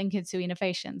maybe link it to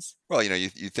innovations. Well, you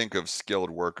think of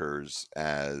skilled workers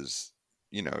as,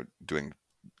 doing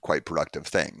quite productive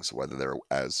things, whether they're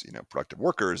as, productive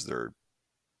workers, they're,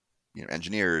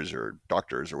 engineers or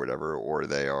doctors or whatever, or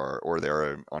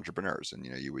they're entrepreneurs. And,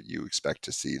 you expect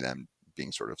to see them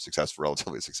being sort of successful,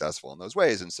 relatively successful in those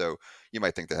ways. And so you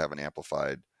might think they have an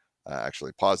amplified,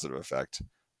 actually positive effect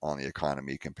on the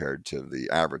economy compared to the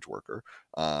average worker,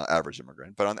 average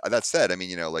immigrant. But that said, I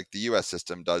mean, like the U.S.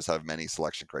 system does have many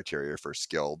selection criteria for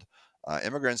skilled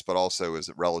immigrants, but also is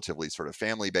relatively sort of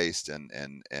family based and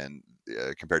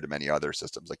compared to many other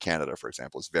systems, like Canada, for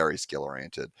example, is very skill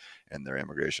oriented in their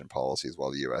immigration policies,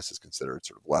 while the U.S. is considered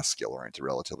sort of less skill oriented,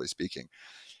 relatively speaking.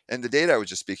 And the data I was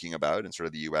just speaking about in sort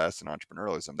of the U.S. and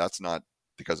entrepreneurialism, that's not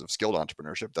because of skilled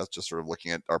entrepreneurship. That's just sort of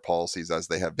looking at our policies as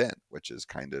they have been, which is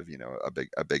kind of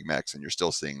a big mix, and you're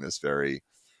still seeing this very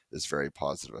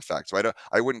positive effect. So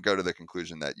I wouldn't go to the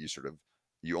conclusion that you sort of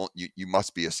you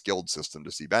must be a skilled system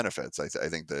to see benefits. I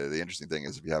think the interesting thing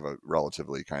is if you have a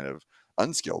relatively kind of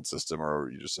unskilled system or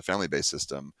you're just a family based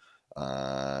system,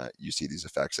 you see these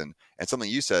effects. And something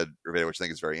you said, Reveda, which I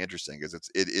think is very interesting, is it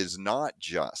is not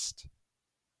just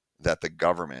that the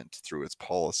government through its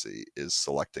policy is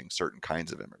selecting certain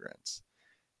kinds of immigrants.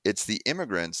 It's the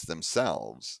immigrants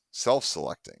themselves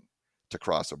self-selecting to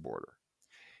cross a border.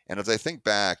 And as I think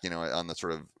back, on the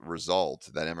sort of result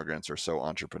that immigrants are so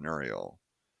entrepreneurial,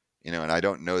 and I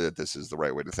don't know that this is the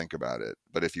right way to think about it,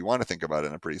 but if you want to think about it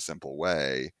in a pretty simple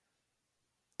way,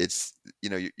 it's,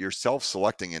 you're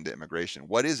self-selecting into immigration.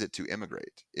 What is it to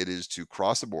immigrate? It is to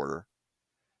cross a border,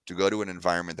 to go to an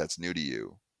environment that's new to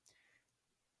you.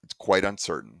 It's quite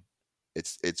uncertain.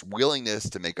 It's willingness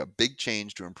to make a big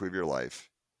change to improve your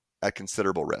life at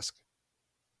considerable risk.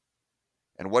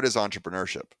 And what is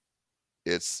entrepreneurship?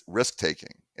 It's risk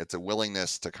taking. It's a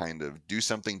willingness to kind of do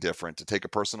something different, to take a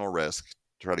personal risk,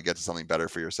 to try to get to something better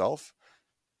for yourself.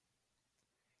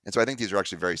 And so I think these are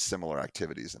actually very similar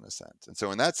activities in a sense. And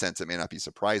so in that sense, it may not be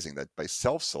surprising that by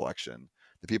self-selection,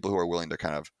 the people who are willing to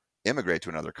kind of immigrate to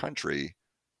another country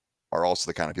are also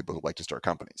the kind of people who like to start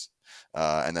companies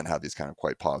and then have these kind of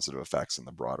quite positive effects in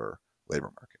the broader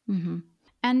labor market. Mm-hmm.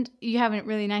 And you have a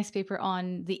really nice paper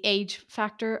on the age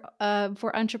factor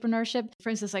for entrepreneurship. For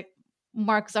instance, like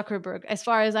Mark Zuckerberg, as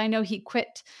far as I know, he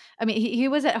quit. I mean, he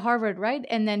was at Harvard, right?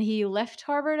 And then he left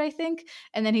Harvard, I think.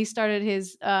 And then he started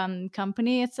his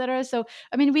company, etc. So,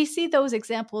 I mean, we see those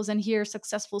examples and hear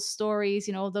successful stories,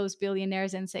 those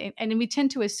billionaires and say, and we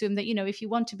tend to assume that, if you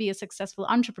want to be a successful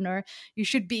entrepreneur, you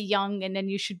should be young and then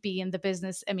you should be in the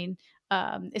business. I mean,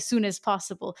 as soon as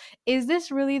possible. Is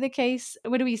this really the case?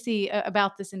 What do we see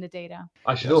about this in the data?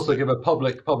 I should Yes. also give a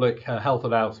public health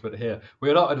announcement here. We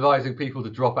are not advising people to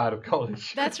drop out of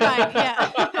college. That's right.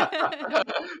 Yeah.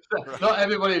 Not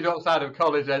everybody who drops out of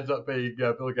college ends up being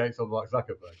Bill Gates or Mark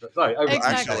Zuckerberg. But sorry, over to you.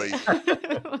 Exactly.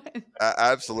 Actually,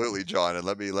 absolutely, John. And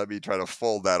let me try to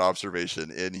fold that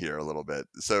observation in here a little bit.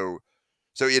 So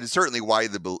it is certainly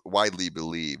widely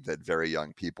believed that very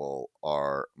young people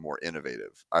are more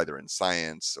innovative, either in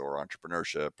science or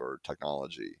entrepreneurship or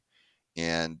technology.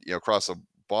 And across a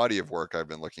body of work, I've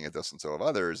been looking at this, and so have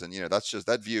others. And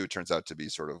that view turns out to be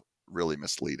sort of really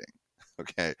misleading.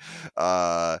 Okay,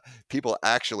 people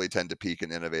actually tend to peak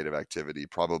in innovative activity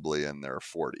probably in their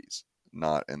 40s,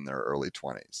 not in their early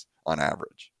 20s, on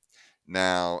average.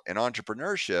 Now, in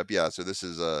entrepreneurship, yeah, so this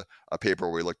is a paper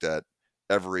where we looked at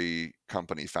every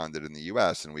company founded in the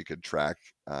U.S. and we could track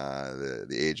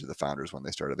the age of the founders when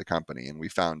they started the company, and we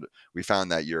found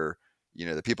that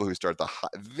the people who start the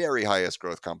very highest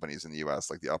growth companies in the U.S.,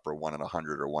 like the upper 1 in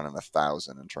 100 or 1 in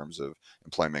 1,000 in terms of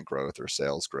employment growth or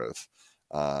sales growth,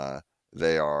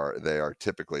 they are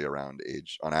typically around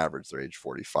on average, they're age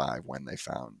 45 when they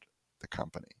found the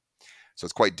company. So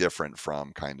it's quite different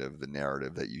from kind of the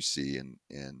narrative that you see in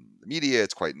the media.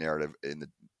 It's quite narrative in the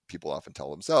people often tell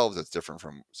themselves. It's different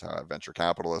from how venture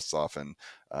capitalists often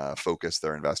focus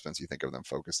their investments. You think of them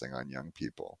focusing on young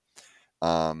people.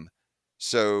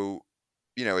 So,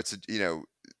 but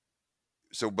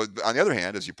on the other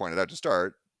hand, as you pointed out to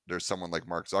start, there's someone like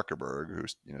Mark Zuckerberg who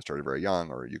started very young,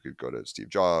 or you could go to Steve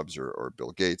Jobs or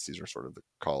Bill Gates. These are sort of the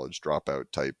college dropout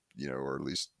type, or at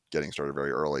least getting started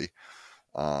very early.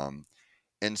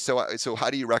 And so how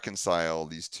do you reconcile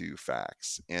these two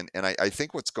facts? And I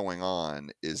think what's going on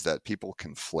is that people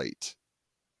conflate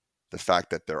the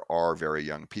fact that there are very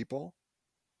young people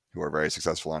who are very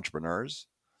successful entrepreneurs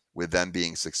with them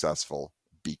being successful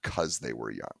because they were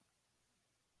young.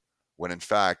 When in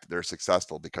fact, they're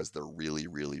successful because they're really,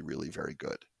 really, really very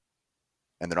good.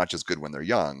 And they're not just good when they're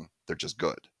young, they're just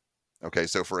good. Okay,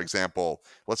 so for example,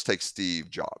 let's take Steve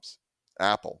Jobs,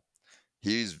 Apple.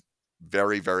 He's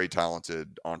very, very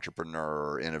talented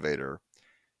entrepreneur, innovator.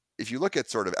 If you look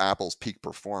at sort of Apple's peak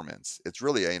performance, it's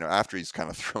really, after he's kind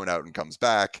of thrown out and comes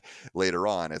back later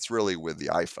on, it's really with the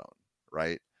iPhone,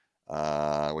 right?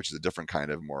 Which is a different kind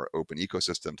of more open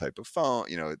ecosystem type of phone,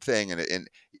 thing. And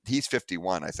he's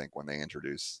 51, I think, when they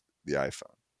introduce the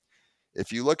iPhone.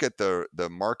 If you look at the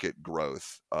market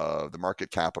growth of the market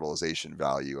capitalization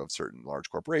value of certain large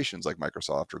corporations like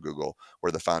Microsoft or Google,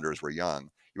 where the founders were young,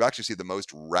 you actually see the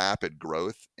most rapid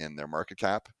growth in their market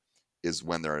cap is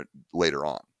when they're later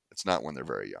on. It's not when they're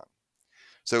very young.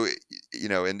 So,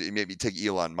 and maybe take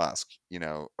Elon Musk,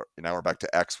 now we're back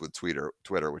to X with Twitter,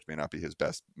 which may not be his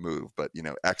best move, but,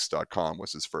 X.com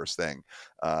was his first thing.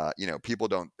 People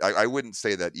don't, I wouldn't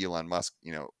say that Elon Musk,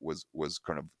 was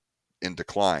kind of in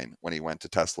decline when he went to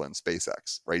Tesla and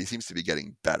SpaceX, right? He seems to be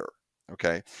getting better.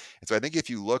 Okay. And so I think if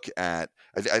you look at,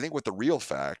 I think what the real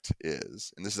fact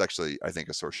is, and this is actually, I think,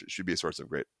 should be a source of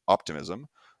great optimism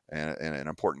and an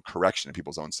important correction in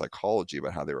people's own psychology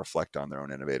about how they reflect on their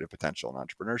own innovative potential and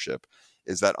entrepreneurship,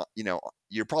 is that,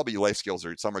 you're probably, your life skills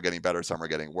are, some are getting better, some are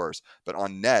getting worse, but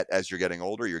on net, as you're getting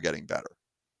older, you're getting better.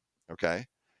 Okay.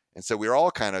 And so we're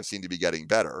all kind of seem to be getting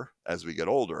better as we get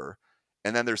older.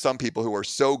 And then there's some people who are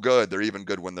so good, they're even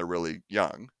good when they're really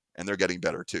young, and they're getting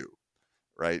better too.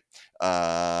 Right.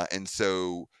 And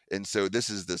so this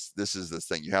is this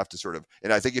thing you have to sort of,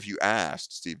 and I think if you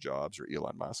asked Steve Jobs or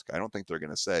Elon Musk, I don't think they're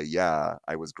going to say, yeah,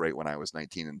 I was great when I was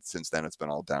 19, and since then it's been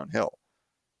all downhill.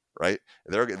 Right.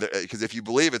 They're because if you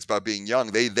believe it's about being young,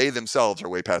 they themselves are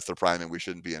way past their prime, and we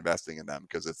shouldn't be investing in them,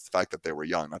 because it's the fact that they were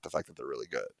young, not the fact that they're really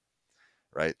good.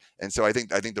 Right. And so I think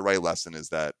the right lesson is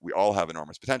that we all have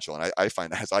enormous potential. And I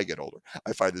find, as I get older,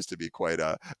 I find this to be quite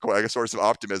a source of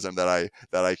optimism that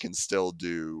I can still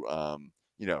do,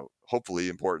 hopefully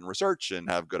important research and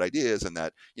have good ideas. And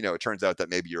that, it turns out that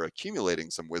maybe you're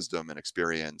accumulating some wisdom and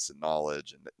experience and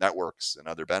knowledge and networks and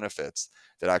other benefits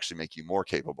that actually make you more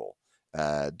capable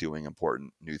doing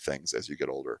important new things as you get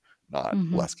older, not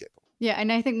less capable. Yeah,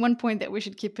 and I think one point that we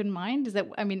should keep in mind is that,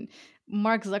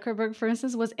 Mark Zuckerberg, for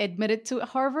instance, was admitted to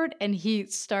Harvard, and he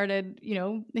started,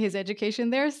 his education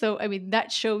there. So,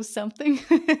 that shows something.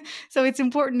 So it's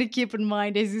important to keep in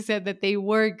mind, as you said, that they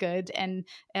were good, and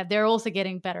they're also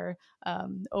getting better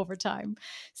over time.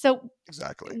 So,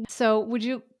 Exactly. So would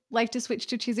you like to switch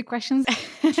to cheesy questions?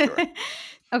 Sure.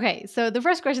 Okay, so the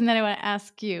first question that I want to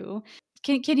ask you,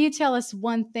 can you tell us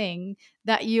one thing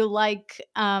that you like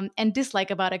and dislike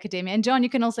about academia? And John, you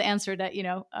can also answer that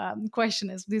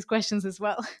these questions as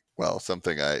well. Well,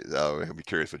 something I'll be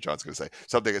curious what John's going to say.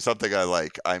 Something I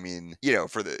like.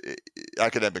 For the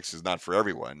academics is not for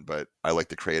everyone, but I like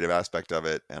the creative aspect of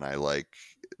it, and I like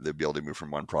the ability to move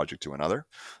from one project to another.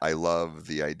 I love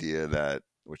the idea that,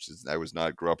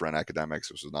 grew up around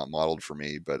academics, which was not modeled for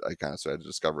me, but I kind of started to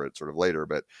discover it sort of later.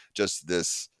 But just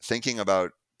this thinking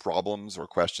about problems or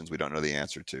questions we don't know the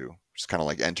answer to, just kind of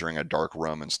like entering a dark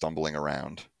room and stumbling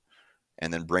around,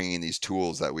 and then bringing these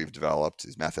tools that we've developed,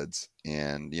 these methods,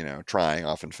 and trying,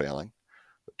 often failing,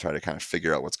 but try to kind of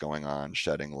figure out what's going on,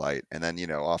 shedding light. And then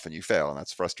often you fail, and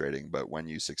that's frustrating, but when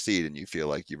you succeed and you feel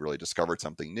like you've really discovered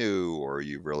something new, or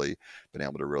you've really been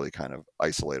able to really kind of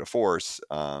isolate a force,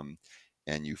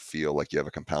 and you feel like you have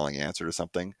a compelling answer to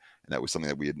something, and that was something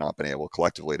that we had not been able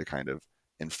collectively to kind of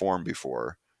inform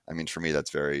before, for me,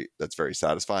 that's very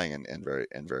satisfying and very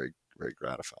very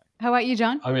gratifying. How about you,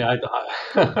 John?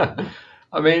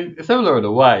 Similar in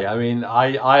a way.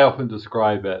 I often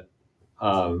describe it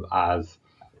as,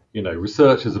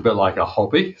 research is a bit like a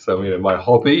hobby. So, my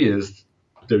hobby is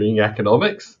doing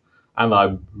economics, and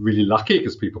I'm really lucky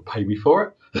because people pay me for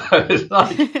it. So it's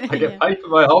like I get paid for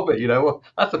my hobby. Well,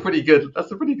 that's a pretty good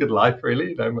life,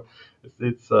 really. I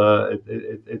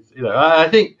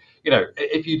think,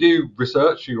 if you do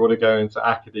research, you want to go into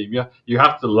academia, you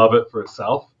have to love it for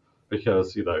itself,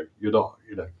 because you're not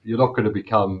going to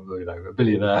become a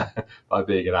billionaire by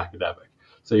being an academic.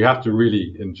 So you have to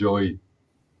really enjoy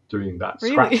doing that,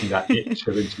 scratching that itch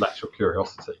of intellectual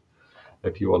curiosity,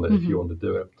 if you want to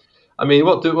do it.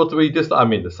 What do we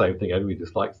dislike? The same thing everybody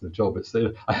dislikes in the job. It's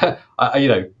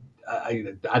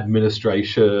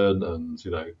administration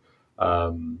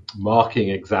and marking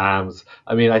exams.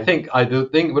 I think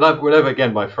whenever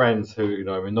again my friends who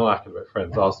non-academic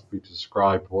friends ask me to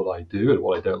describe what I do and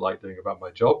what I don't like doing about my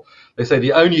job, they say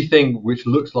the only thing which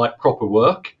looks like proper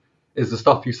work is the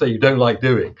stuff you say you don't like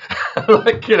doing.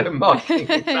 Like, marking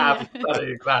exams,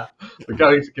 studying exams,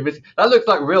 going to committee. That looks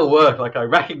like real work, like I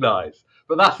recognise.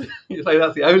 But that's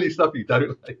the only stuff you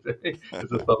don't like doing is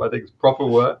the stuff I think is proper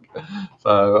work.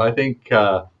 So I think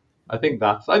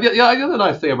that's the other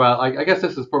nice thing about, I guess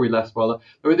this is probably less well.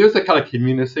 There's a kind of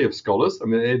community of scholars.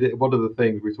 One of the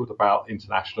things we talked about,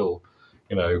 international,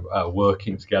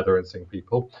 working together and seeing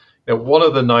people. One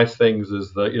of the nice things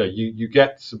is that you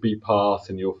get to be part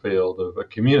in your field of a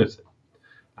community,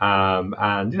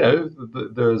 and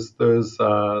there's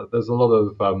a lot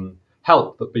of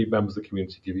help that members of the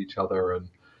community give each other, and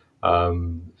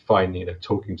finding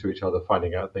talking to each other,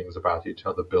 finding out things about each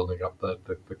other, building up the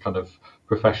kind of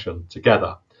profession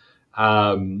together.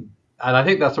 And I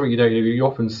think that's something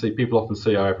people often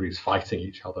see how everybody's fighting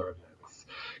each other. And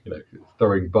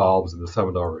throwing barbs in the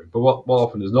seminar room. But what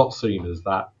often is not seen is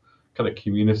that kind of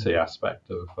community aspect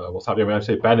of what's happening. I mean, I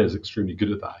say Ben is extremely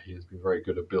good at that. He has been very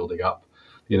good at building up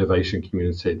the innovation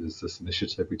community. There's this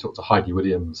initiative. We talked to Heidi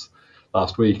Williams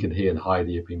last week, and he and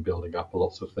Heidi have been building up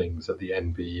lots of things at the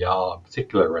NBER in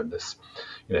particular, and this,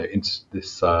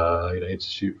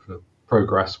 Institute for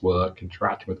Progress work,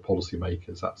 interacting with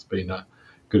policymakers. That's been a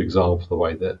good example of the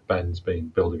way that Ben's been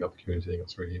building up the community. I think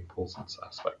that's a really important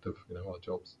aspect of our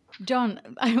jobs. John,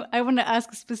 I want to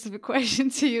ask a specific question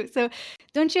to you. So,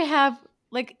 don't you have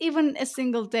like even a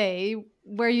single day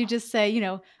where you just say,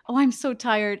 oh, I'm so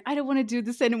tired. I don't want to do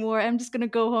this anymore. I'm just going to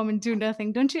go home and do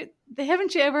nothing. Don't you?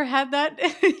 Haven't you ever had that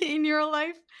in your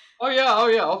life? Oh yeah, oh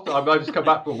yeah. Often I just come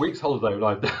back from a week's holiday and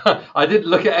I didn't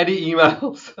look at any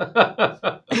emails,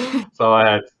 so I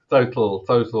had total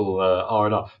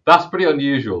R&R. That's pretty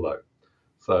unusual though.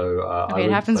 So I Okay, it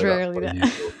wouldn't happens say that's rarely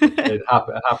unusual. then. It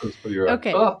happens pretty rarely.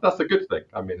 Okay. But that's a good thing.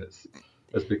 I mean, it's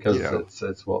You because know,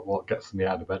 it's what gets me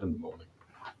out of bed in the morning.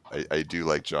 I do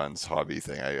like John's hobby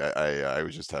thing. I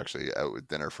was just actually out with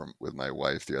dinner with my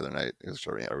wife the other night. It was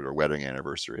our wedding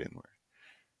anniversary, and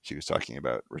she was talking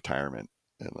about retirement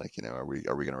and like, are we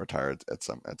going to retire at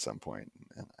some point?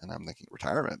 And I'm thinking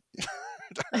retirement.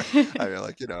 I mean,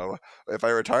 like, if I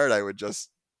retired, I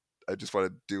just want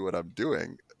to do what I'm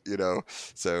doing.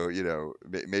 So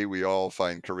may we all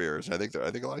find careers, and I think a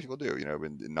lot of people do.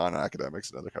 In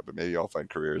non-academics and other kind, but maybe you all find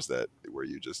careers where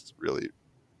you just really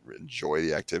enjoy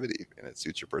the activity and it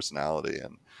suits your personality.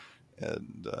 And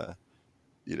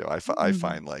I Mhm.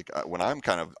 find like when I'm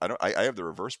kind of I have the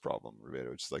reverse problem,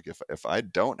 Roberto, which is like if I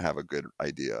don't have a good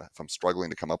idea, if I'm struggling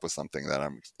to come up with something that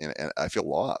and I feel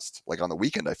lost. Like on the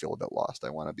weekend, I feel a bit lost. I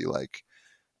want to be like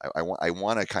I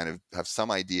want to kind of have some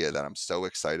idea that I'm so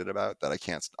excited about that I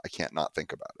can't not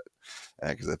think about it.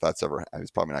 Because if that's ever,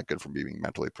 it's probably not good for me being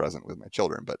mentally present with my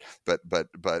children. But Yeah.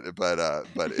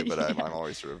 I'm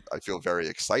always sort of I feel very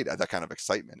excited. That kind of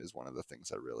excitement is one of the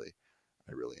things I really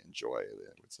enjoy.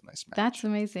 It's a nice That's match.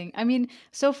 amazing. I mean,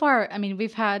 so far,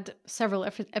 we've had several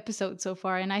episodes so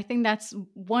far, and I think that's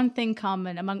one thing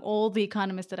common among all the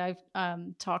economists that I've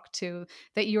talked to,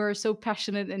 that you're so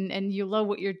passionate and you love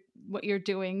what you're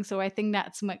doing. So I think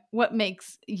that's what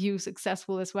makes you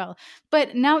successful as well.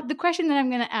 But now the question that I'm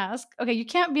going to ask, okay, you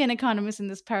can't be an economist in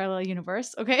this parallel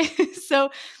universe, okay?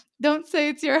 So don't say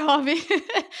it's your hobby.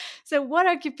 So, what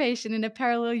occupation in a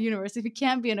parallel universe, if you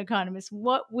can't be an economist,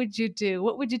 what would you do?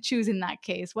 What would you choose in that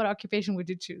case? What occupation would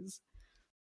you choose?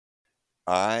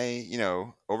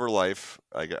 Over life,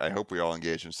 I hope we all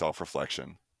engage in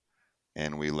self-reflection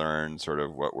and we learn sort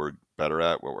of what we're better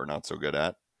at, what we're not so good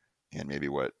at, and maybe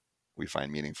what we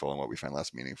find meaningful and what we find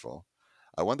less meaningful.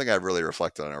 One thing I've really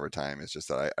reflected on over time is just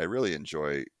that I really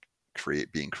enjoy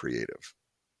being creative.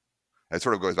 It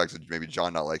sort of goes back to maybe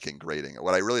John not liking grading.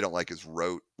 What I really don't like is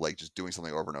rote, like just doing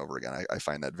something over and over again. I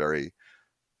find that very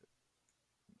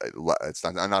it's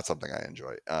not something I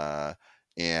enjoy. But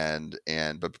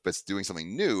doing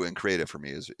something new and creative for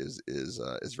me is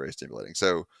very stimulating.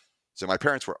 So my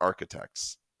parents were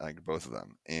architects, like both of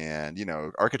them, and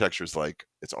architecture is like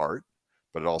it's art,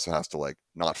 but it also has to like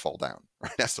not fall down,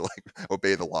 right? It has to like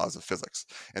obey the laws of physics,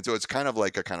 and so it's kind of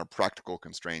like a kind of practical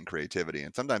constrained creativity.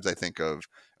 And sometimes I think of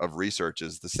research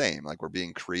as the same, like we're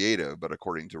being creative, but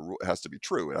according to it has to be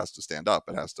true, it has to stand up,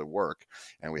 it has to work,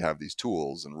 and we have these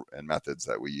tools and methods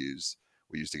that we use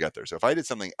to get there. So if I did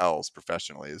something else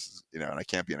professionally, and I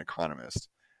can't be an economist,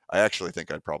 I actually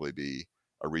think I'd probably be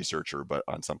a researcher, but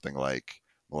on something like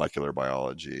molecular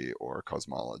biology or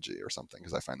cosmology or something,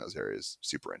 because I find those areas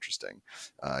super interesting.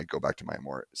 I go back to my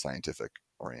more scientific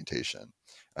orientation.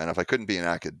 And if I couldn't be an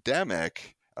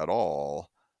academic at all,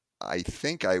 I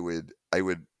think I would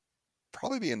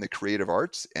probably be in the creative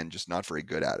arts and just not very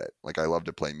good at it. Like I love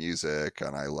to play music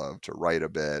and I love to write a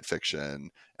bit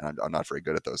fiction, and I'm not very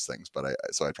good at those things. But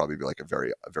so I'd probably be like a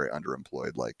very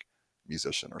underemployed like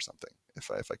musician or something if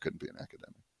I couldn't be an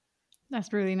academic.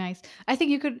 That's really nice. I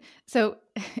think you could. So,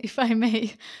 if I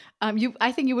may,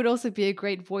 I think you would also be a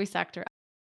great voice actor.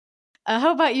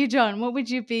 How about you, John? What would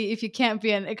you be if you can't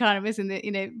be an economist in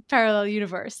the parallel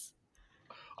universe?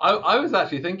 I was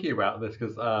actually thinking about this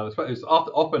because it was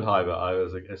after Oppenheimer. I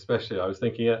was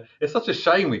thinking it's such a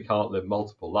shame we can't live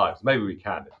multiple lives. Maybe we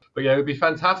can, but it would be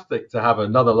fantastic to have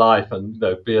another life and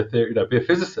be be a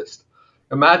physicist.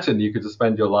 Imagine you could just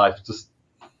spend your life just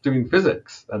doing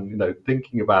physics and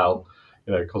thinking about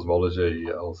cosmology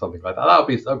or something like that. That would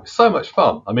be so much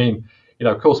fun. I mean,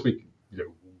 of course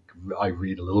I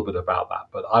read a little bit about that,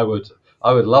 but I would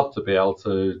love to be able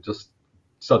to just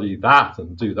study that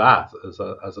and do that as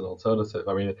an alternative.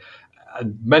 I mean,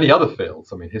 and many other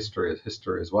fields. I mean, history is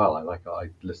history as well. I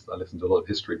listen to a lot of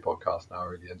history podcasts now. I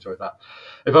really enjoy that.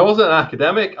 If I wasn't an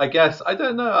academic, I guess I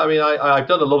don't know. I mean, I've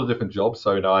done a lot of different jobs.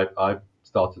 So I've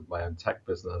started my own tech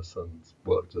business and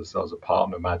worked as a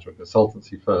partner management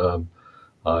consultancy firm.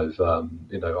 I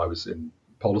was in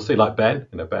policy like Ben.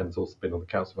 Ben's also been on the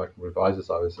Council of Economic Advisors.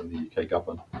 I was in the UK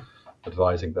government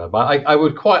advising them. But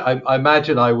I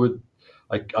imagine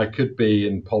I could be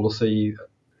in policy,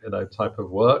 type of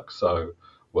work. So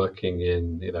working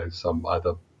in, some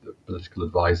either political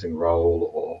advising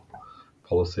role or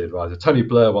policy advisor. Tony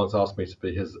Blair once asked me to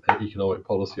be his economic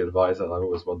policy advisor, and I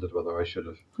always wondered whether I should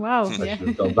Wow. have Yeah.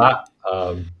 done that.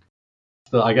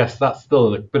 So I guess that's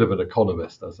still a bit of an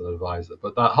economist as an advisor,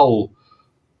 but that whole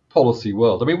policy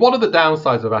world. I mean, one of the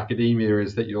downsides of academia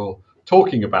is that you're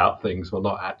talking about things while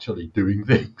not actually doing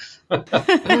things. Yeah,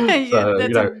 So,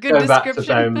 that's a good going back to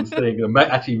description. Ben's thing,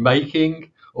 actually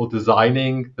making or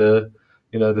designing the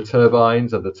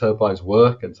turbines, and the turbines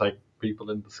work and take people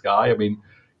in the sky. I mean,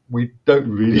 we don't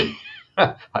really.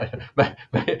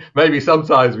 Maybe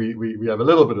sometimes we have a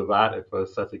little bit of that if we're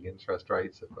setting interest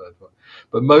rates,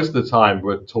 but most of the time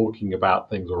we're talking about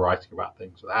things or writing about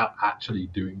things without actually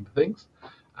doing the things.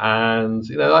 And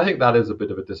I think that is a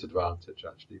bit of a disadvantage,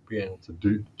 actually. Being able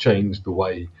to change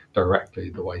directly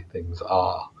the way things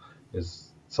are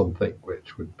is something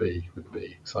which would be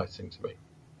exciting to me.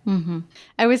 Mm-hmm.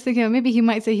 I was thinking maybe he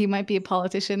might say he might be a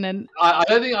politician, and I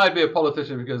don't think I'd be a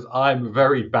politician because I'm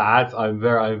very bad. I'm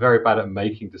very bad at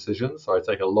making decisions. So I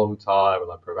take a long time,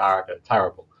 and I'm prevaricate,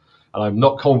 terrible. And I'm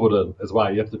not confident as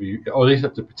well. You have to be, or at least you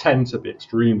have to pretend to be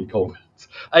extremely confident.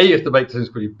 A, you have to make decisions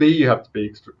quickly. B, you have to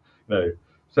be,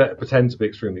 pretend to be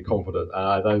extremely confident.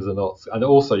 Those are not, and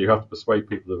also you have to persuade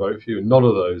people to vote for you. And none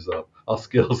of those are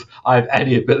skills I have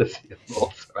any ability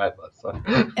whatsoever. So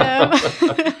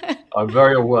I'm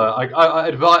very aware.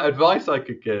 Advice I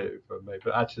could give from me,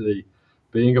 but actually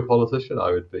being a politician,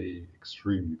 I would be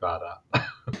extremely bad at.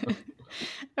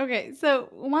 Okay, so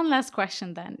one last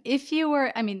question then. If you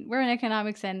were, I mean, we're in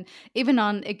economics, and even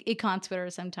on econ Twitter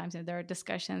sometimes there are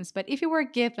discussions, but if you were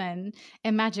given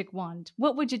a magic wand,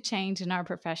 what would you change in our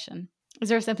profession? Is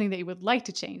there something that you would like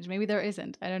to change? Maybe there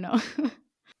isn't. I don't know.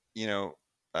 You know,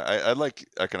 I'd like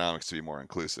economics to be more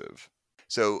inclusive.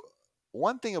 So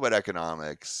one thing about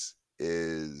economics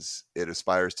is it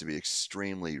aspires to be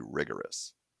extremely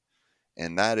rigorous,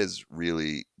 and that is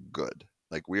really good.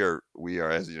 Like we are,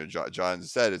 as John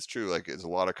said, it's true. Like it's a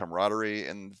lot of camaraderie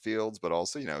in the fields, but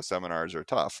also seminars are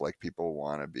tough. Like people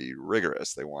want to be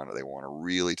rigorous. They want to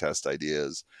really test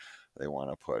ideas. They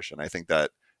want to push, and I think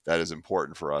that is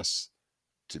important for us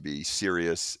to be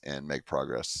serious and make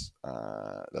progress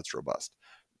that's robust.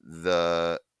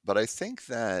 But I think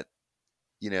that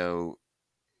you know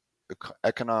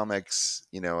economics,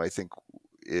 I think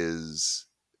is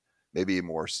maybe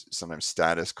more sometimes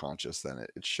status conscious than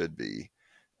it should be,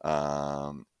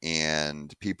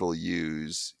 and people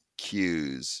use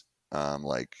cues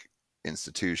like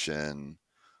institution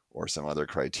or some other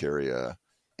criteria,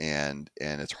 and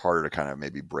it's harder to kind of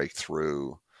maybe break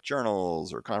through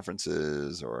journals or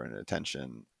conferences or an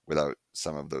attention without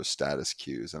some of those status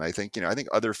cues. And I think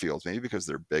other fields, maybe because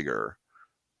they're bigger,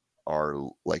 are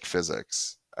like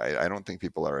physics. I don't think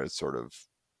people are as sort of,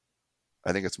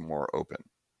 I think it's more open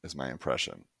is my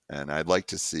impression. And I'd like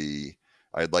to see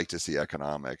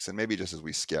economics, and maybe just as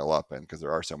we scale up, and because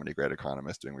there are so many great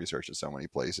economists doing research at so many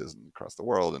places and across the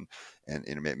world, and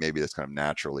maybe this kind of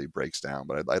naturally breaks down.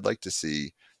 But I'd like to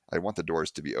see, I want the doors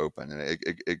to be open, and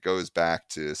it goes back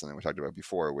to something we talked about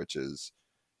before, which is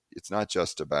it's not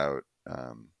just about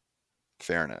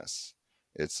fairness.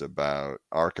 It's about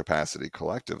our capacity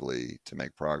collectively to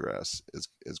make progress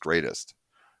is greatest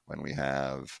when we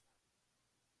have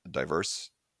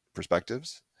diverse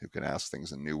perspectives who can ask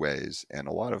things in new ways, and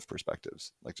a lot of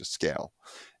perspectives, like just scale.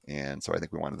 And so I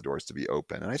think we wanted the doors to be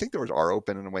open, and I think doors are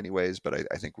open in many ways, but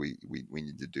I think we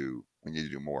need to do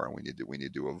more, and we need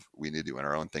to in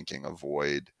our own thinking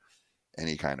avoid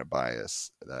any kind of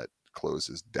bias that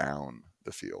closes down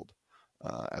the field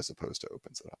as opposed to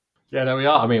opens it up. Yeah, no, we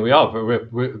are. I mean, we are.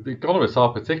 The economists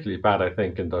are particularly bad, I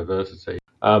think, in diversity.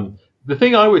 The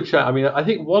thing I would check. I mean, I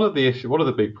think one of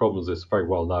the big problems is very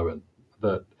well known,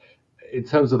 that in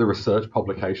terms of the research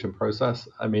publication process,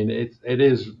 I mean, it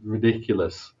is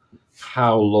ridiculous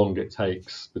how long it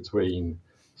takes between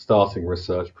starting a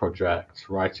research project,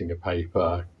 writing a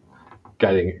paper,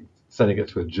 sending it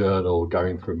to a journal,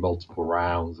 going through multiple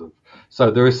rounds of. So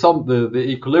there is the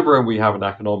equilibrium we have in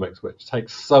economics, which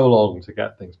takes so long to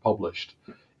get things published,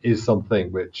 is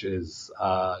something which is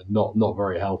not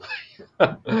very healthy.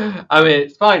 I mean,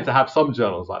 it's fine to have some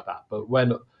journals like that, but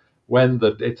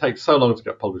it takes so long to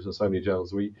get published in so many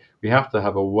journals, we have to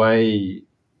have a way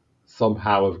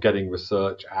somehow of getting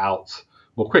research out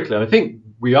more quickly. And I think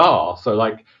we are. So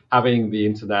like having the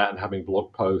internet and having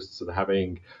blog posts and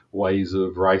having ways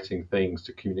of writing things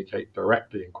to communicate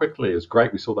directly and quickly is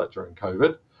great. We saw that during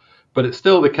COVID. But it's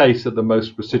still the case that the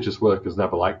most prestigious work is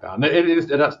never like that, and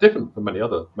and that's different from many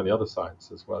other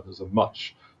sciences where there's a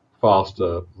much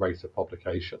faster rate of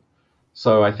publication.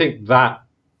 So I think that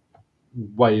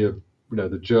way of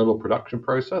the journal production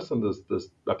process, and there's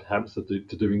attempts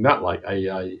to doing that, like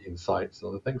AI insights and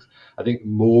other things. I think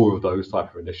more of those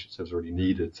type of initiatives are really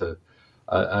needed to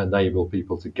enable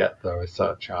people to get their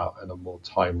research out in a more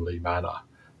timely manner,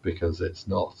 because it's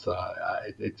not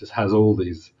it just has all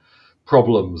these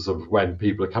problems of when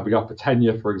people are coming up for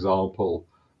tenure, for example,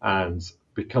 and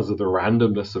because of the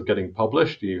randomness of getting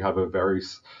published, you have a very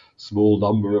small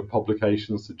number of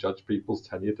publications to judge people's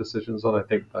tenure decisions on. I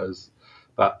think that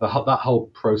whole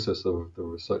process of the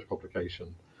research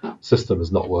publication system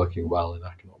is not working well in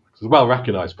economics. It's a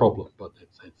well-recognized problem, but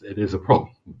it is a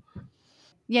problem.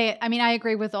 Yeah, I mean, I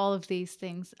agree with all of these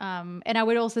things. And I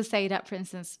would also say that, for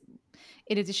instance,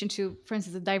 in addition to, for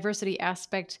instance, the diversity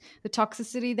aspect, the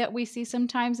toxicity that we see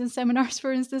sometimes in seminars,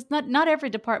 for instance, not every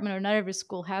department or not every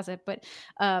school has it, but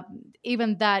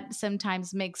even that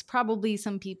sometimes makes probably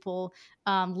some people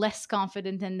less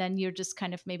confident, and then you're just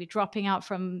kind of maybe dropping out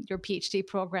from your PhD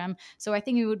program. So I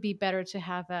think it would be better to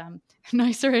have a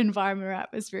nicer environment or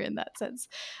atmosphere in that sense.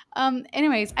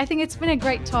 Anyways, I think it's been a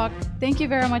great talk. Thank you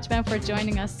very much, Ben, for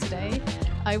joining us today.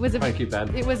 Thank you,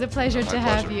 Ben. It was a pleasure to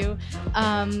have you.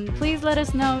 Please let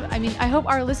us know. I mean, I hope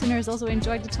our listeners also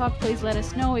enjoyed the talk. Please let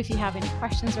us know if you have any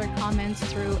questions or comments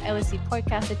through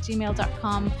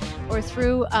lscpodcast@gmail.com or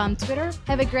through Twitter.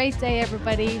 Have a great day,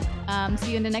 everybody.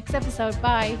 See you in the next episode.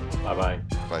 Bye. Bye-bye.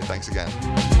 Bye. Thanks again.